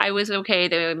made sure I was okay.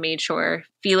 They made sure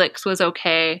Felix was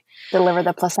okay. Deliver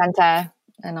the placenta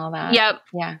and all that. Yep.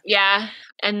 Yeah. Yeah.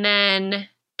 And then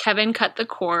Kevin cut the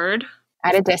cord.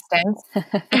 At a distance.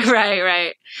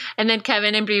 Right. And then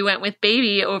Kevin and Bree went with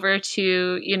baby over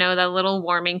to, the little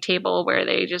warming table where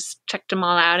they just checked them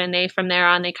all out. And from there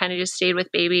on, they kind of just stayed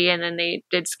with baby. And then they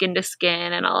did skin to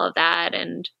skin and all of that.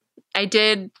 And I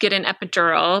did get an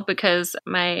epidural because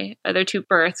my other 2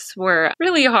 births were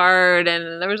really hard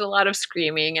and there was a lot of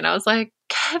screaming. And I was like,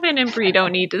 Kevin and Bree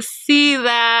don't need to see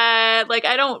that. Like,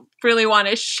 I don't really want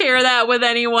to share that with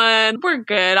anyone. We're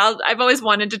good. I've always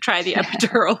wanted to try the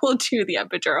epidural. We'll do the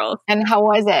epidural. And how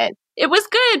was it? It was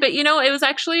good, but it was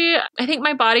actually, I think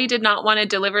my body did not want to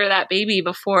deliver that baby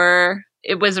before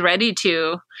it was ready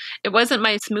to. It wasn't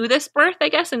my smoothest birth, I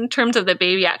guess, in terms of the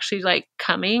baby actually like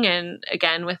coming, and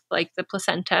again with like the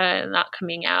placenta not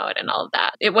coming out and all of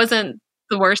that. It wasn't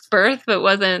the worst birth, but it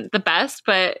wasn't the best,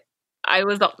 but I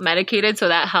was medicated, so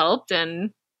that helped.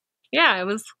 And yeah, I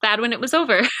was glad when it was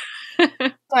over.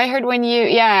 So I heard when you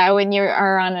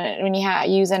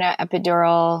use an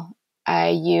epidural,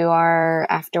 you are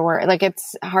afterward, like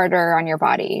it's harder on your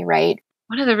body, right?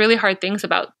 One of the really hard things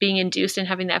about being induced and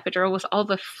having the epidural was all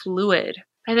the fluid.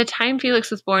 By the time Felix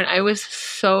was born, I was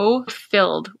so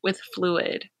filled with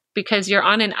fluid because you're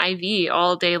on an IV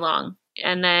all day long.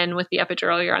 And then with the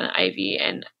epidural, you're on an IV.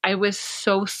 And I was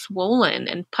so swollen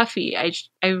and puffy. I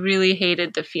really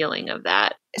hated the feeling of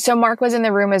that. So Mark was in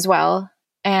the room as well.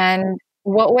 And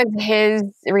what was his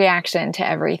reaction to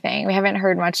everything? We haven't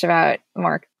heard much about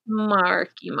Mark.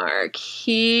 Mark.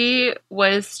 He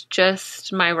was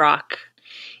just my rock.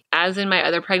 As in my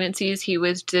other pregnancies, he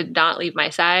did not leave my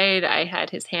side. I had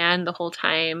his hand the whole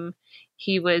time.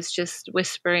 He was just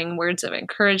whispering words of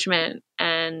encouragement.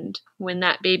 And when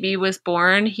that baby was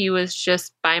born, he was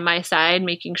just by my side,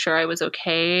 making sure I was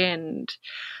okay. And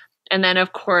then,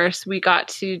 of course, we got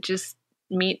to just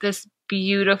meet this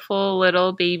beautiful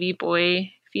little baby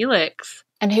boy, Felix.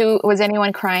 And was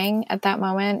anyone crying at that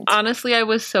moment? Honestly, I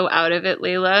was so out of it,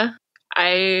 Layla.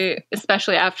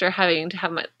 Especially after having to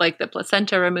have the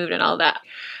placenta removed and all that.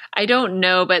 I don't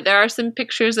know, but there are some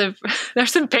pictures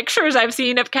I've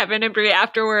seen of Kevin and Brie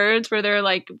afterwards where they're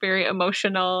like very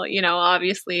emotional,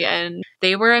 obviously, and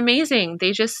they were amazing.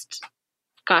 They just,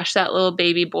 gosh, that little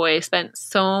baby boy spent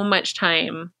so much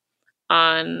time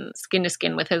on skin to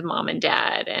skin with his mom and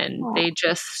dad, and they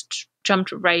just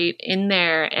jumped right in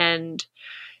there. And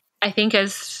I think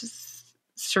as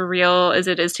surreal as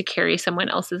it is to carry someone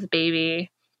else's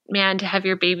baby, man, to have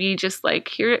your baby just like,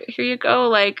 here you go.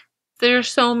 Like,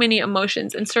 there's so many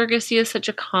emotions, and surrogacy is such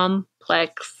a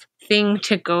complex thing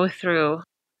to go through.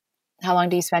 How long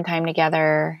do you spend time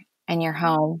together in your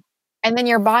home? And then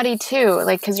your body too,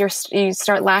 like, cause you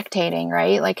start lactating,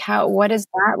 right? Like what is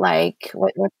that like?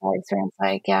 What's that experience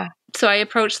like? Yeah. So I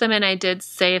approached them and I did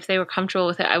say if they were comfortable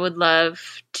with it, I would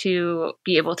love to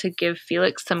be able to give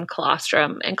Felix some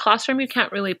colostrum. And colostrum you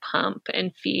can't really pump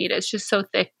and feed. It's just so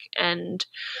thick. And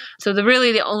so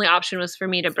the only option was for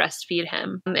me to breastfeed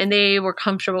him. And they were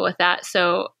comfortable with that.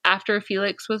 So after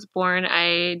Felix was born,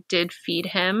 I did feed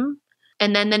him.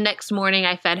 And then the next morning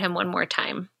I fed him one more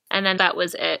time. And then that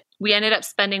was it. We ended up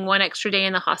spending one extra day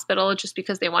in the hospital just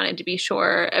because they wanted to be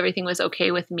sure everything was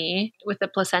okay with me, with the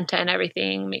placenta and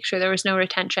everything, make sure there was no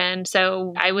retention.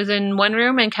 So I was in one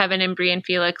room and Kevin and Brie and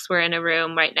Felix were in a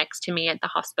room right next to me at the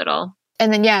hospital.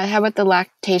 And then, how about the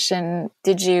lactation?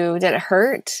 Did it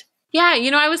hurt? Yeah,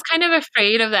 I was kind of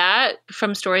afraid of that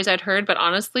from stories I'd heard, but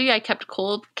honestly, I kept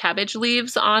cold cabbage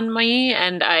leaves on me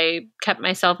and I kept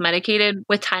myself medicated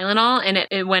with Tylenol, and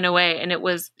it went away, and it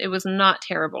was not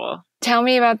terrible. Tell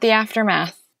me about the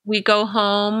aftermath. We go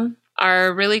home.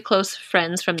 Our really close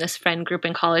friends from this friend group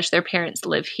in college, their parents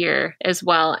live here as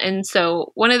well. And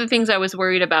so one of the things I was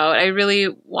worried about, I really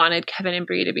wanted Kevin and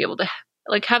Brie to be able to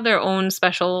have their own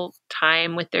special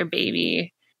time with their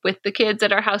baby, with the kids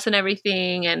at our house and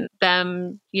everything, and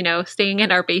them, staying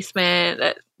in our basement,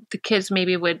 that the kids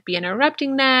maybe would be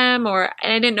interrupting them, and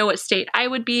I didn't know what state I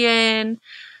would be in.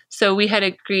 So we had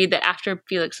agreed that after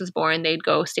Felix was born, they'd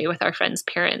go stay with our friends'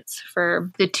 parents for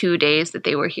the 2 days that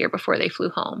they were here before they flew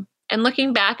home. And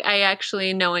looking back, I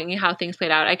actually, knowing how things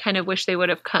played out, I kind of wish they would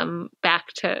have come back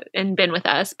and been with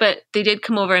us. But they did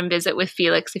come over and visit with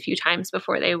Felix a few times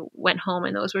before they went home.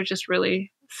 And those were just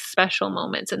really special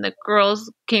moments. And the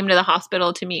girls came to the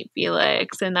hospital to meet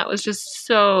Felix. And that was just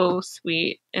so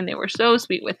sweet. And they were so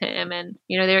sweet with him. And,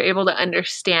 they were able to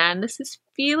understand, this is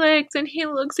Felix and he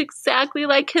looks exactly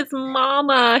like his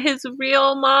mama, his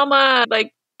real mama.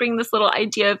 Like, bring this little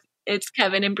idea of it's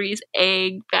Kevin and Brie's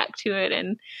egg back to it.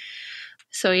 And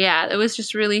so, it was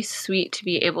just really sweet to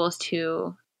be able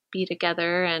to be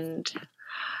together and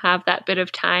have that bit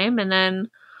of time. And then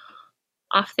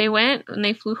off they went and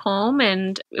they flew home,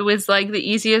 and it was like the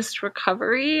easiest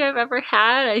recovery I've ever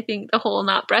had. I think the whole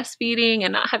not breastfeeding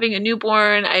and not having a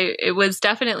newborn, it was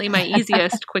definitely my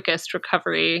easiest, quickest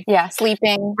recovery. Yeah,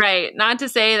 sleeping. Right. Not to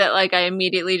say that I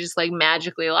immediately just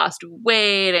magically lost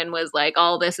weight and was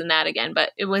all this and that again,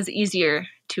 but it was easier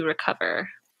to recover.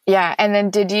 Yeah. And then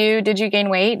did you gain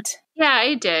weight? Yeah,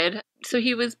 I did. So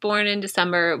he was born in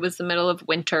December. It was the middle of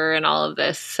winter and all of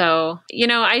this. So,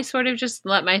 I sort of just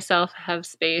let myself have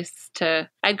space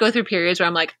I'd go through periods where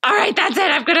I'm like, all right, that's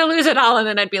it. I'm going to lose it all. And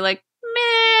then I'd be like,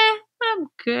 meh, I'm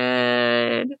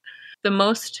good. The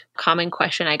most common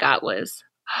question I got was,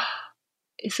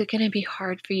 is it going to be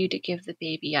hard for you to give the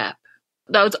baby up?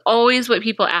 That was always what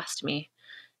people asked me.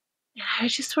 And I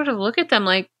would just sort of look at them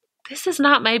like, this is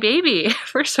not my baby,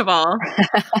 first of all.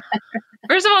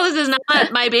 First of all, this is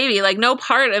not my baby. Like, no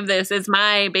part of this is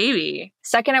my baby.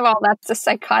 Second of all, that's a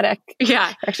psychotic.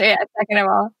 Yeah. Actually, yeah, second of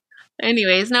all.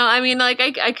 Anyways, no, I mean, like,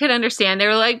 I could understand. They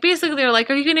were like, basically, they were like,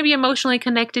 are you going to be emotionally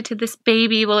connected to this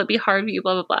baby? Will it be hard for you?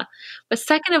 Blah, blah, blah. But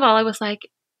second of all, I was like,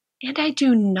 and I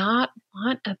do not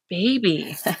want a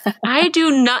baby. I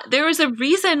do not. There was a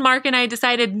reason Mark and I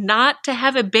decided not to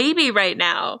have a baby right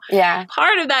now. Yeah.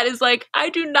 Part of that is like,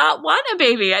 I do not want a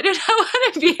baby. I do not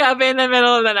want to be up in the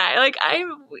middle of the night. Like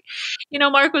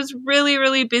Mark was really,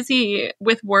 really busy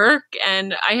with work,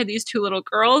 and I had these 2 little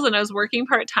girls, and I was working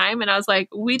part-time, and I was like,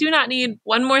 we do not need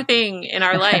one more thing in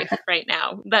our life right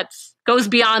now that goes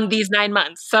beyond these 9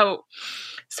 months. So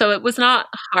it was not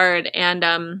hard.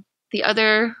 And, the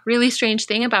other really strange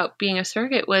thing about being a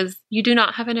surrogate was you do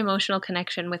not have an emotional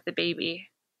connection with the baby.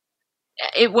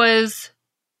 It was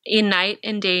a night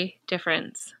and day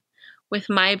difference. With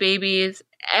my babies,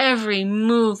 every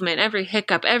movement, every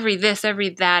hiccup, every this, every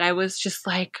that, I was just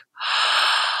like,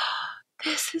 oh,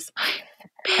 this is my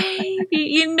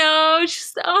baby,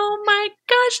 just, oh my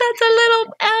gosh, that's a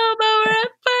little elbow or a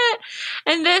foot.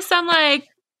 And this, I'm like,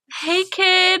 hey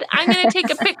kid, I'm going to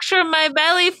take a picture of my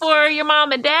belly for your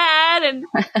mom and dad, and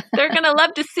they're going to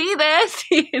love to see this.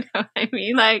 You know what I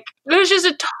mean? Like, it was just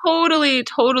a totally,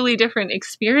 totally different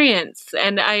experience.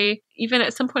 And even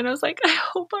at some point I was like, I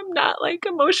hope I'm not like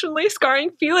emotionally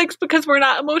scarring Felix because we're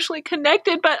not emotionally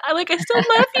connected, but I still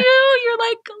love you. You're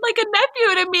like a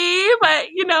nephew to me. But,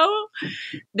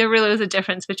 there really was a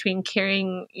difference between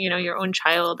carrying, your own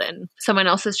child and someone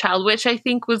else's child, which I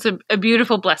think was a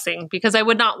beautiful blessing, because I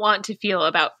would not want to feel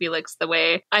about Felix the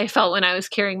way I felt when I was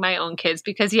carrying my own kids,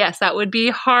 because yes, that would be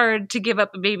hard to give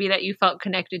up a baby that you felt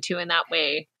connected to in that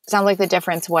way. Sounds like the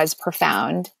difference was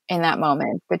profound in that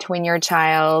moment between your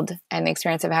child and the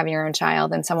experience of having your own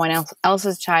child and someone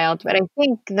else's child. But I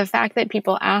think the fact that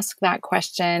people ask that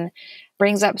question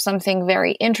brings up something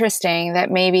very interesting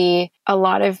that maybe a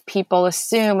lot of people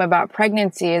assume about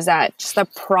pregnancy, is that just the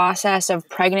process of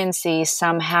pregnancy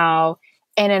somehow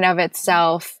in and of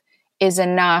itself is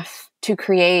enough to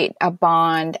create a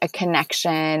bond, a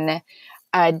connection,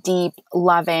 a deep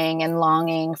loving and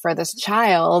longing for this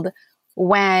child,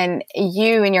 when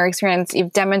you, in your experience,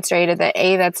 you've demonstrated that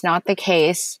that's not the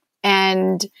case.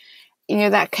 And,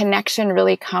 that connection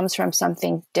really comes from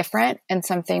something different and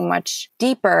something much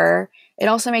deeper. It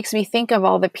also makes me think of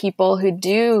all the people who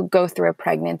do go through a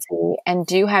pregnancy and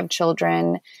do have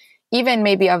children, even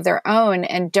maybe of their own,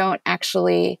 and don't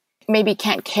actually, maybe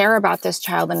can't care about this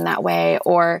child in that way,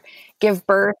 or give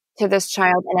birth to this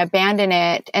child and abandon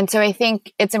it. And so I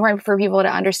think it's important for people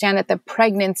to understand that the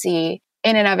pregnancy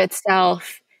in and of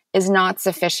itself is not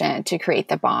sufficient to create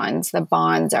the bonds. The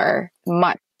bonds are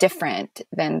much different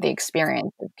than the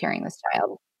experience of carrying this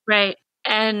child. Right.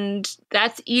 And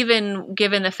that's even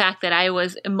given the fact that I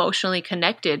was emotionally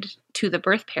connected to the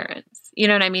birth parents, you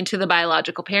know what I mean? To the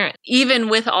biological parent, even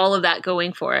with all of that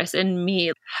going for us and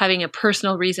me having a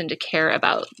personal reason to care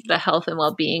about the health and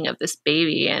well-being of this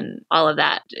baby and all of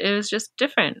that. It was just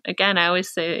different. Again, I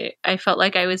always say I felt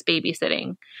like I was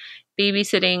babysitting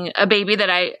a baby that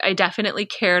I definitely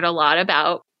cared a lot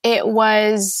about. It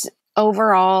was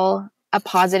overall a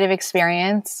positive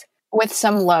experience with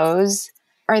some lows.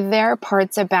 Are there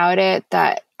parts about it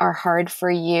that are hard for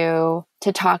you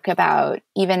to talk about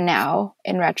even now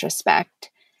in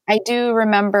retrospect? I do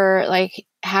remember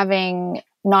having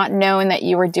not known that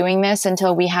you were doing this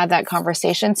until we had that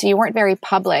conversation. So you weren't very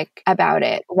public about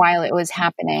it while it was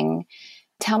happening.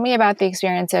 Tell me about the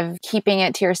experience of keeping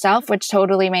it to yourself, which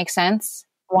totally makes sense.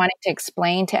 Wanting to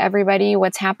explain to everybody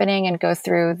what's happening and go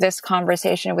through this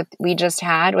conversation we just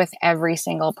had with every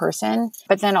single person,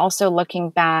 but then also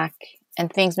looking back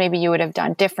and things maybe you would have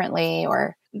done differently.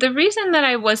 Or the reason that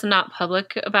I was not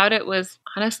public about it was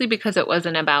honestly because it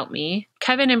wasn't about me.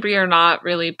 Kevin and Bree are not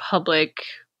really public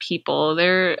people.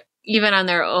 They're even on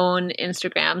their own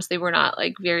Instagrams, they were not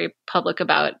very public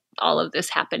about all of this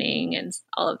happening and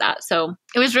all of that. So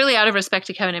it was really out of respect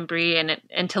to Kevin and Bree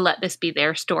and to let this be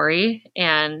their story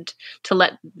and to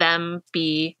let them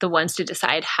be the ones to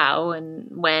decide how and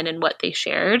when and what they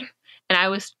shared. And I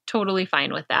was totally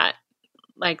fine with that.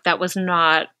 That was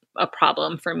not a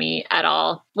problem for me at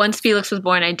all. Once Felix was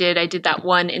born, I did that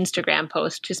one Instagram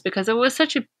post just because it was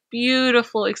such a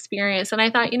beautiful experience. And I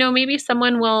thought, maybe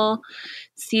someone will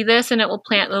see this and it will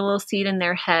plant a little seed in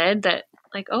their head that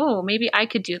like, oh, maybe I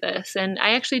could do this. And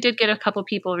I actually did get a couple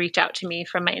people reach out to me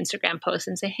from my Instagram post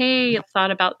and say, hey, I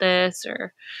thought about this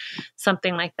or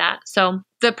something like that. So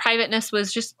the privateness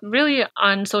was just really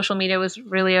on social media was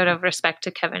really out of respect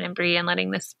to Kevin and Bree and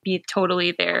letting this be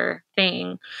totally their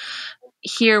thing.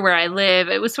 Here where I live,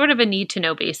 it was sort of a need to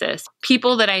know basis.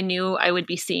 People that I knew I would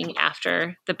be seeing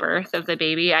after the birth of the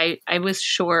baby, I was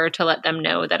sure to let them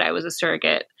know that I was a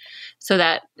surrogate so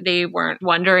that they weren't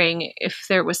wondering if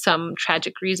there was some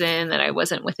tragic reason that I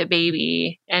wasn't with a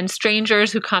baby. And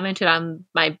strangers who commented on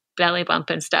my belly bump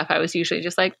and stuff, I was usually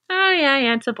just like, oh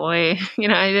yeah, it's a boy.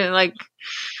 I didn't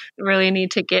really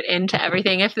need to get into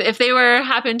everything. If they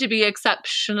happened to be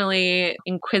exceptionally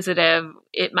inquisitive,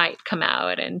 it might come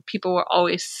out. And people were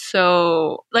always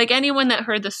so, anyone that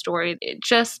heard the story, it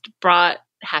just brought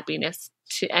happiness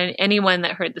to anyone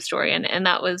that heard the story. And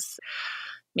that was,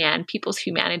 man, people's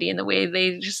humanity and the way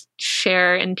they just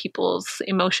share in people's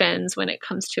emotions when it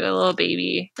comes to a little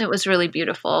baby. It was really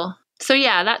beautiful. So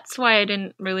yeah, that's why I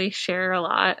didn't really share a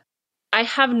lot. I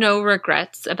have no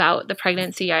regrets about the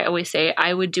pregnancy. I always say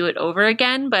I would do it over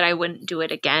again, but I wouldn't do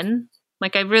it again.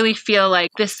 I really feel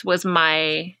like this was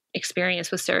my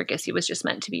experience with surrogacy. It was just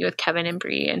meant to be with Kevin and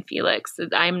Bree and Felix.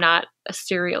 I'm not a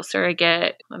serial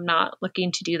surrogate. I'm not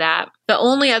looking to do that. The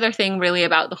only other thing really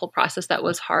about the whole process that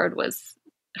was hard was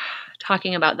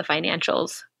talking about the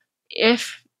financials.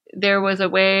 If there was a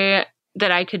way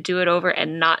that I could do it over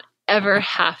and not ever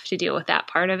have to deal with that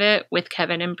part of it with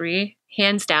Kevin and Bree,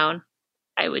 hands down,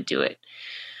 I would do it.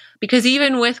 Because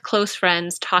even with close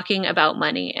friends talking about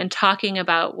money and talking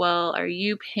about, well, are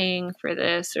you paying for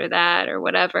this or that or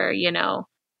whatever,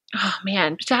 oh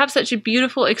man, to have such a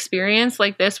beautiful experience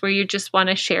like this where you just want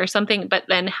to share something, but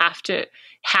then have to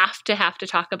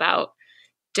talk about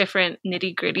different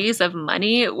nitty-gritties of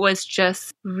money, it was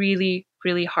just really,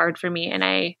 really hard for me. And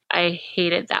I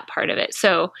hated that part of it.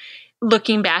 So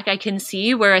looking back, I can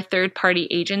see where a third-party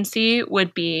agency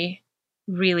would be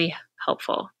really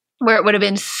helpful, where it would have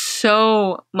been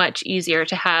so much easier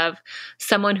to have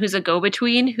someone who's a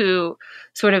go-between who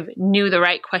sort of knew the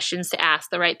right questions to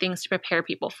ask, the right things to prepare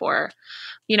people for.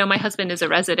 My husband is a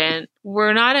resident.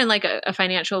 We're not in a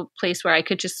financial place where I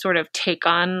could just sort of take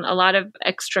on a lot of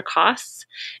extra costs.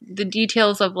 The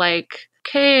details of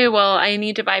okay, well, I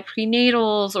need to buy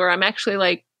prenatals, or I'm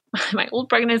actually my old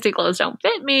pregnancy clothes don't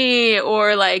fit me,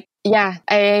 or Yeah,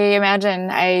 I imagine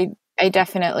I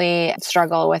definitely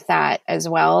struggle with that as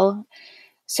well.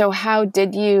 So how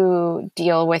did you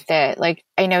deal with it?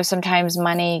 I know sometimes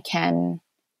money can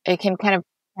kind of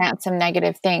plant some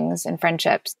negative things in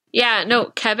friendships. Yeah, no,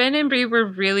 Kevin and Bree were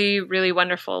really, really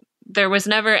wonderful. There was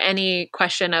never any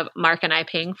question of Mark and I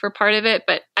paying for part of it,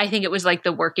 but I think it was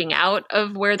the working out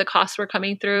of where the costs were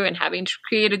coming through and having to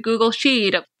create a Google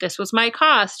sheet of this was my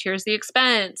cost, here's the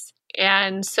expense.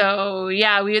 And so,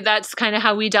 yeah, that's kind of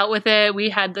how we dealt with it. We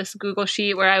had this Google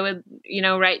sheet where I would,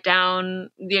 write down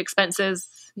the expenses,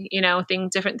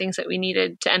 different things that we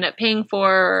needed to end up paying for,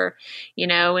 or,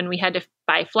 when we had to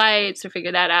buy flights or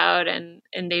figure that out, and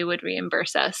they would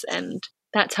reimburse us. And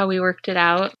that's how we worked it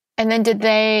out. And then did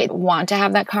they want to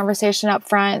have that conversation up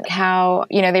front? How,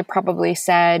 they probably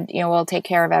said, we'll take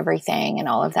care of everything and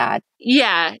all of that.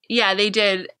 Yeah, they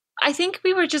did. I think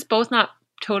we were just both not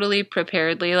totally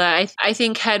prepared, Layla. I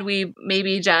think had we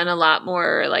maybe done a lot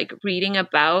more reading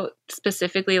about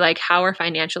specifically how are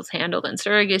financials handled in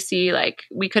surrogacy,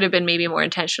 we could have been maybe more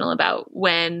intentional about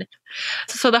when.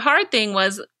 So the hard thing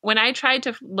was when I tried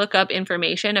to look up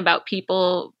information about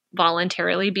people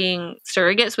voluntarily being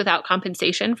surrogates without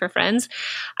compensation for friends,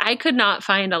 I could not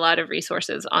find a lot of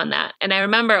resources on that. And I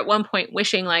remember at one point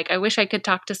wishing I wish I could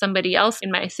talk to somebody else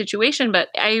in my situation, but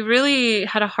I really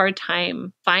had a hard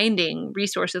time finding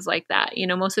resources like that.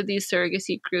 Most of these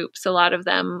surrogacy groups, a lot of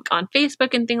them on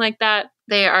Facebook and things like that,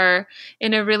 they are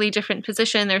in a really different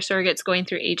position. They're surrogates going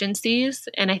through agencies.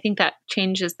 And I think that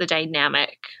changes the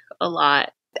dynamic a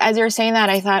lot. As you're saying that,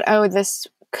 I thought, oh, this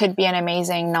could be an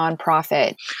amazing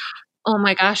nonprofit. Oh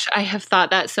my gosh, I have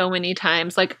thought that so many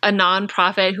times, a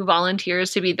nonprofit who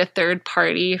volunteers to be the third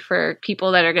party for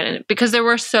people that are going to, because there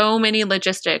were so many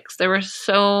logistics. And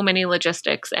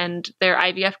their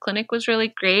IVF clinic was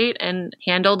really great and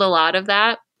handled a lot of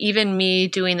that. Even me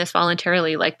doing this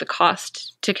voluntarily, the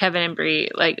cost to Kevin and Bree,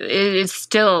 it is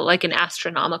still an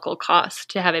astronomical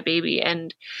cost to have a baby.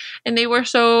 And they were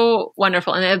so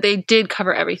wonderful. And they did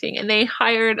cover everything. And they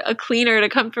hired a cleaner to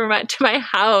come to my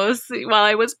house while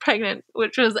I was pregnant,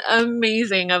 which was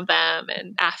amazing of them.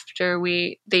 And after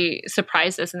they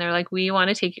surprised us and they're we want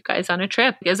to take you guys on a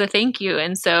trip as a thank you.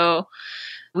 And so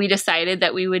We decided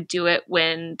that we would do it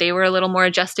when they were a little more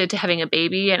adjusted to having a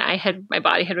baby, and my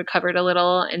body had recovered a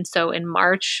little. And so in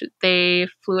March, they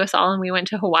flew us all and we went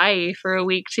to Hawaii for a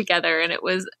week together, and it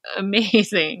was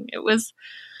amazing. It was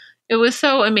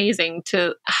so amazing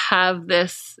to have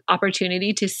this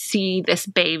opportunity to see this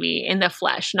baby in the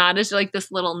flesh, not as like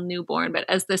this little newborn, but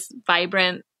as this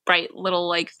vibrant, bright little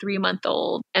like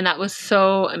 3-month-old. And that was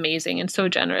so amazing and so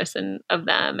generous of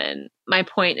them. And my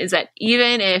point is that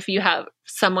even if you have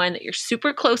someone that you're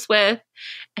super close with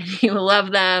and you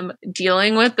love them,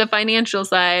 dealing with the financial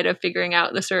side of figuring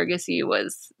out the surrogacy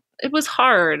was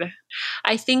hard.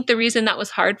 I think the reason that was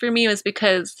hard for me was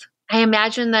because I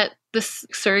imagined that this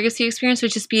surrogacy experience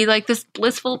would just be like this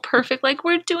blissful, perfect, like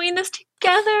we're doing this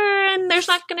together and there's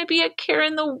not going to be a care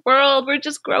in the world. We're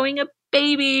just growing a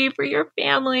baby for your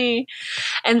family.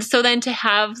 And so then to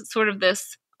have sort of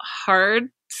this hard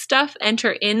stuff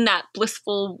enter in that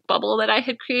blissful bubble that I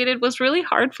had created was really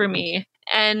hard for me.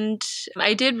 And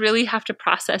I did really have to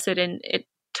process it, and it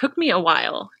took me a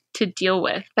while to deal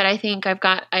with. But I think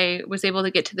I was able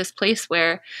to get to this place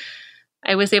where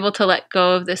I was able to let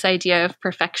go of this idea of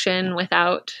perfection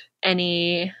without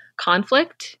any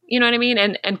conflict. You know what I mean?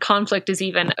 And conflict is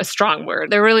even a strong word.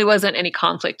 There really wasn't any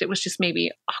conflict. It was just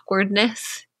maybe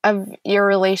awkwardness. Of your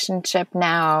relationship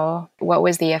now, what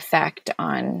was the effect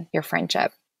on your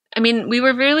friendship? I mean, we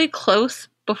were really close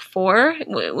before.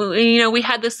 We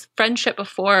had this friendship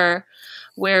before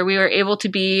where we were able to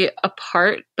be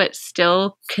apart, but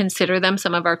still consider them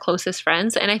some of our closest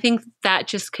friends. And I think that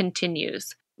just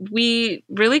continues. We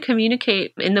really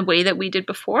communicate in the way that we did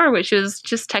before, which is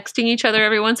just texting each other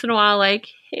every once in a while, like,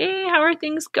 hey, how are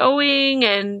things going?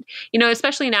 And,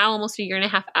 especially now, almost a year and a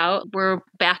half out, we're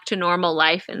back to normal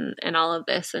life and all of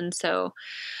this. And so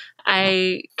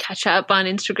I catch up on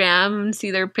Instagram and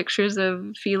see their pictures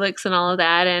of Felix and all of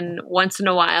that. And once in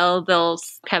a while,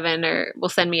 Kevin will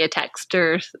send me a text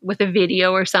or with a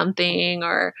video or something.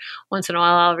 Or once in a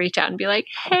while, I'll reach out and be like,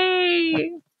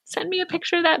 hey, send me a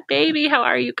picture of that baby. How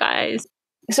are you guys?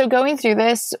 So going through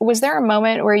this, was there a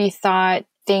moment where you thought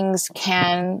things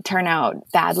can turn out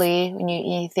badly when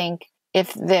you think,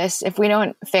 if we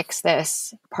don't fix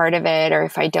this part of it, or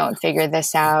if I don't figure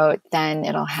this out, then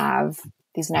it'll have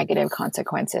these negative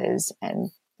consequences?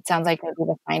 And it sounds like maybe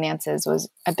the finances was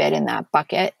a bit in that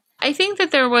bucket. I think that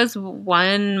there was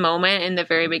one moment in the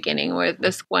very beginning where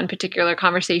this one particular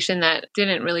conversation that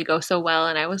didn't really go so well,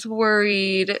 and I was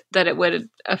worried that it would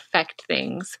affect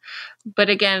things. But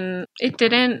again, it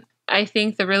didn't. I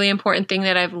think the really important thing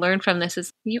that I've learned from this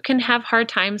is you can have hard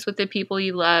times with the people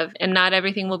you love, and not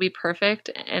everything will be perfect,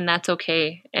 and that's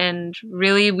okay. And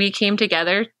really, we came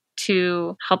together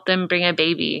to help them bring a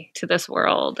baby to this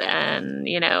world. And,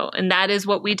 and that is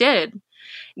what we did.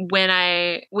 When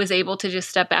I was able to just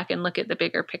step back and look at the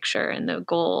bigger picture and the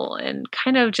goal and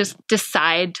kind of just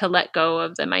decide to let go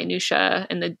of the minutia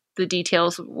and the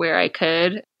details where I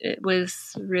could, it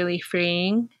was really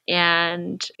freeing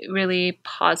and really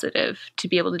positive to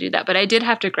be able to do that. But I did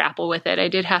have to grapple with it.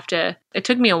 It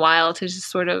took me a while to just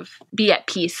sort of be at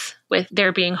peace with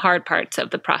there being hard parts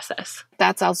of the process.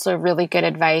 That's also really good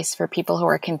advice for people who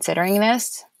are considering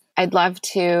this. I'd love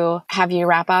to have you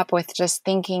wrap up with just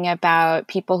thinking about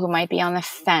people who might be on the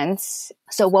fence.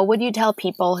 So what would you tell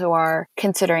people who are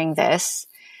considering this?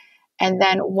 And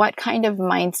then what kind of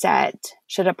mindset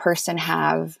should a person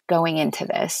have going into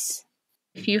this?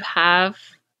 If you have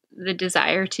the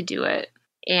desire to do it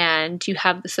and you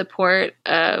have the support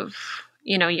of,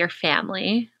 your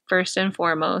family, first and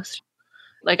foremost,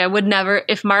 like I would never,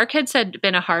 if Mark had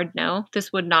been a hard no,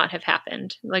 this would not have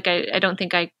happened. Like I don't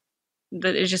think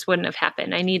that it just wouldn't have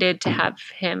happened. I needed to have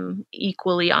him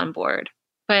equally on board.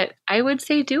 But I would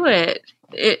say do it.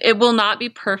 It will not be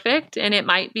perfect and it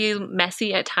might be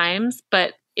messy at times,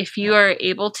 but if you are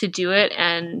able to do it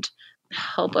and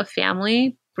help a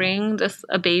family bring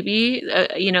a baby,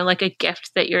 like a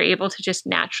gift that you're able to just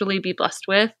naturally be blessed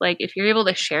with, like if you're able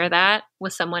to share that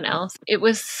with someone else, it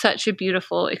was such a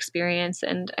beautiful experience.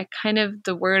 And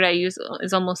the word I use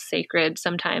is almost sacred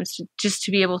sometimes, just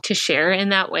to be able to share in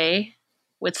that way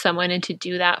with someone and to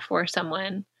do that for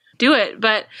someone. Do it.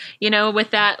 But,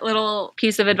 with that little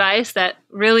piece of advice, that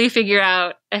really figure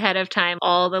out ahead of time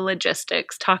all the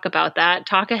logistics. Talk about that.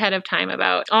 Talk ahead of time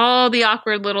about all the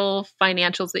awkward little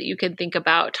financials that you could think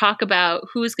about. Talk about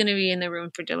who's going to be in the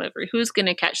room for delivery, who's going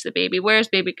to catch the baby, where's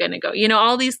baby going to go?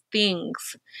 All these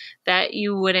things that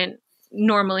you wouldn't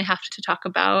normally have to talk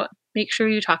about. Make sure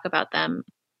you talk about them.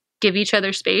 Give each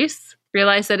other space.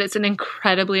 Realize that it's an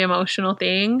incredibly emotional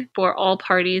thing for all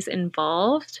parties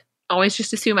involved. Always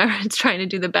just assume everyone's trying to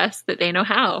do the best that they know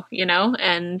how,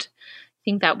 and I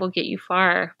think that will get you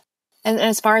far. And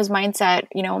as far as mindset,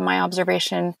 my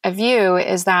observation of you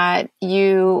is that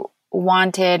you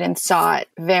wanted and sought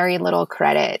very little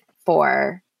credit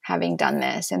for having done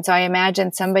this. And so I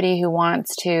imagine somebody who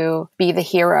wants to be the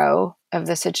hero of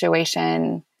the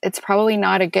situation, it's probably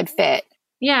not a good fit.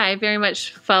 Yeah, I very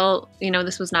much felt,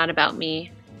 this was not about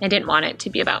me. I didn't want it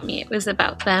to be about me. It was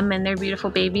about them and their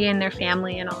beautiful baby and their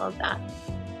family and all of that.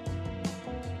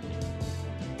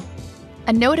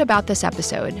 A note about this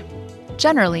episode.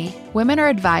 Generally, women are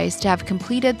advised to have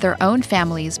completed their own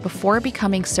families before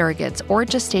becoming surrogates or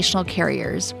gestational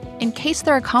carriers, in case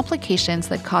there are complications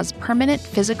that cause permanent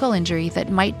physical injury that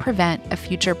might prevent a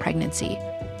future pregnancy.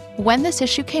 When this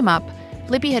issue came up,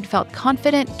 Libby had felt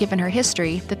confident, given her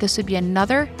history, that this would be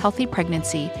another healthy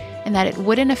pregnancy and that it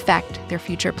wouldn't affect their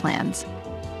future plans.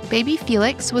 Baby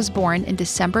Felix was born in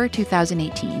December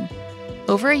 2018.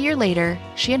 Over a year later,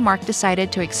 she and Mark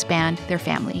decided to expand their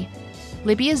family.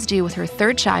 Libby is due with her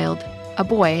third child, a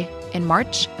boy, in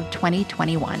March of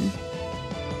 2021.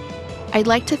 I'd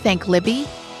like to thank Libby,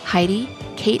 Heidi,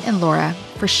 Kate, and Laura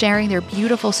for sharing their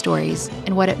beautiful stories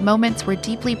and what at moments were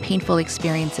deeply painful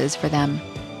experiences for them.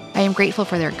 I am grateful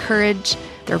for their courage,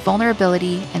 their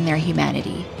vulnerability, and their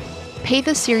humanity. Pay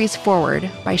this series forward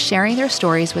by sharing their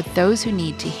stories with those who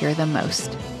need to hear them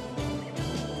most.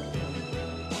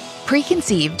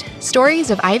 Preconceived, Stories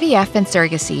of IVF and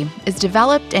Surrogacy is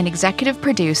developed and executive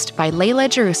produced by Layla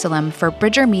Jerusalem for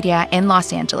Bridger Media in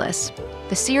Los Angeles.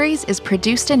 The series is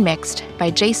produced and mixed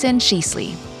by Jason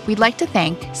Sheasley. We'd like to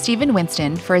thank Stephen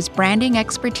Winston for his branding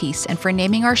expertise and for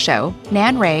naming our show,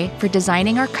 Nan Ray for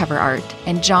designing our cover art,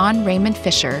 and John Raymond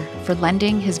Fisher for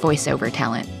lending his voiceover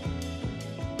talent.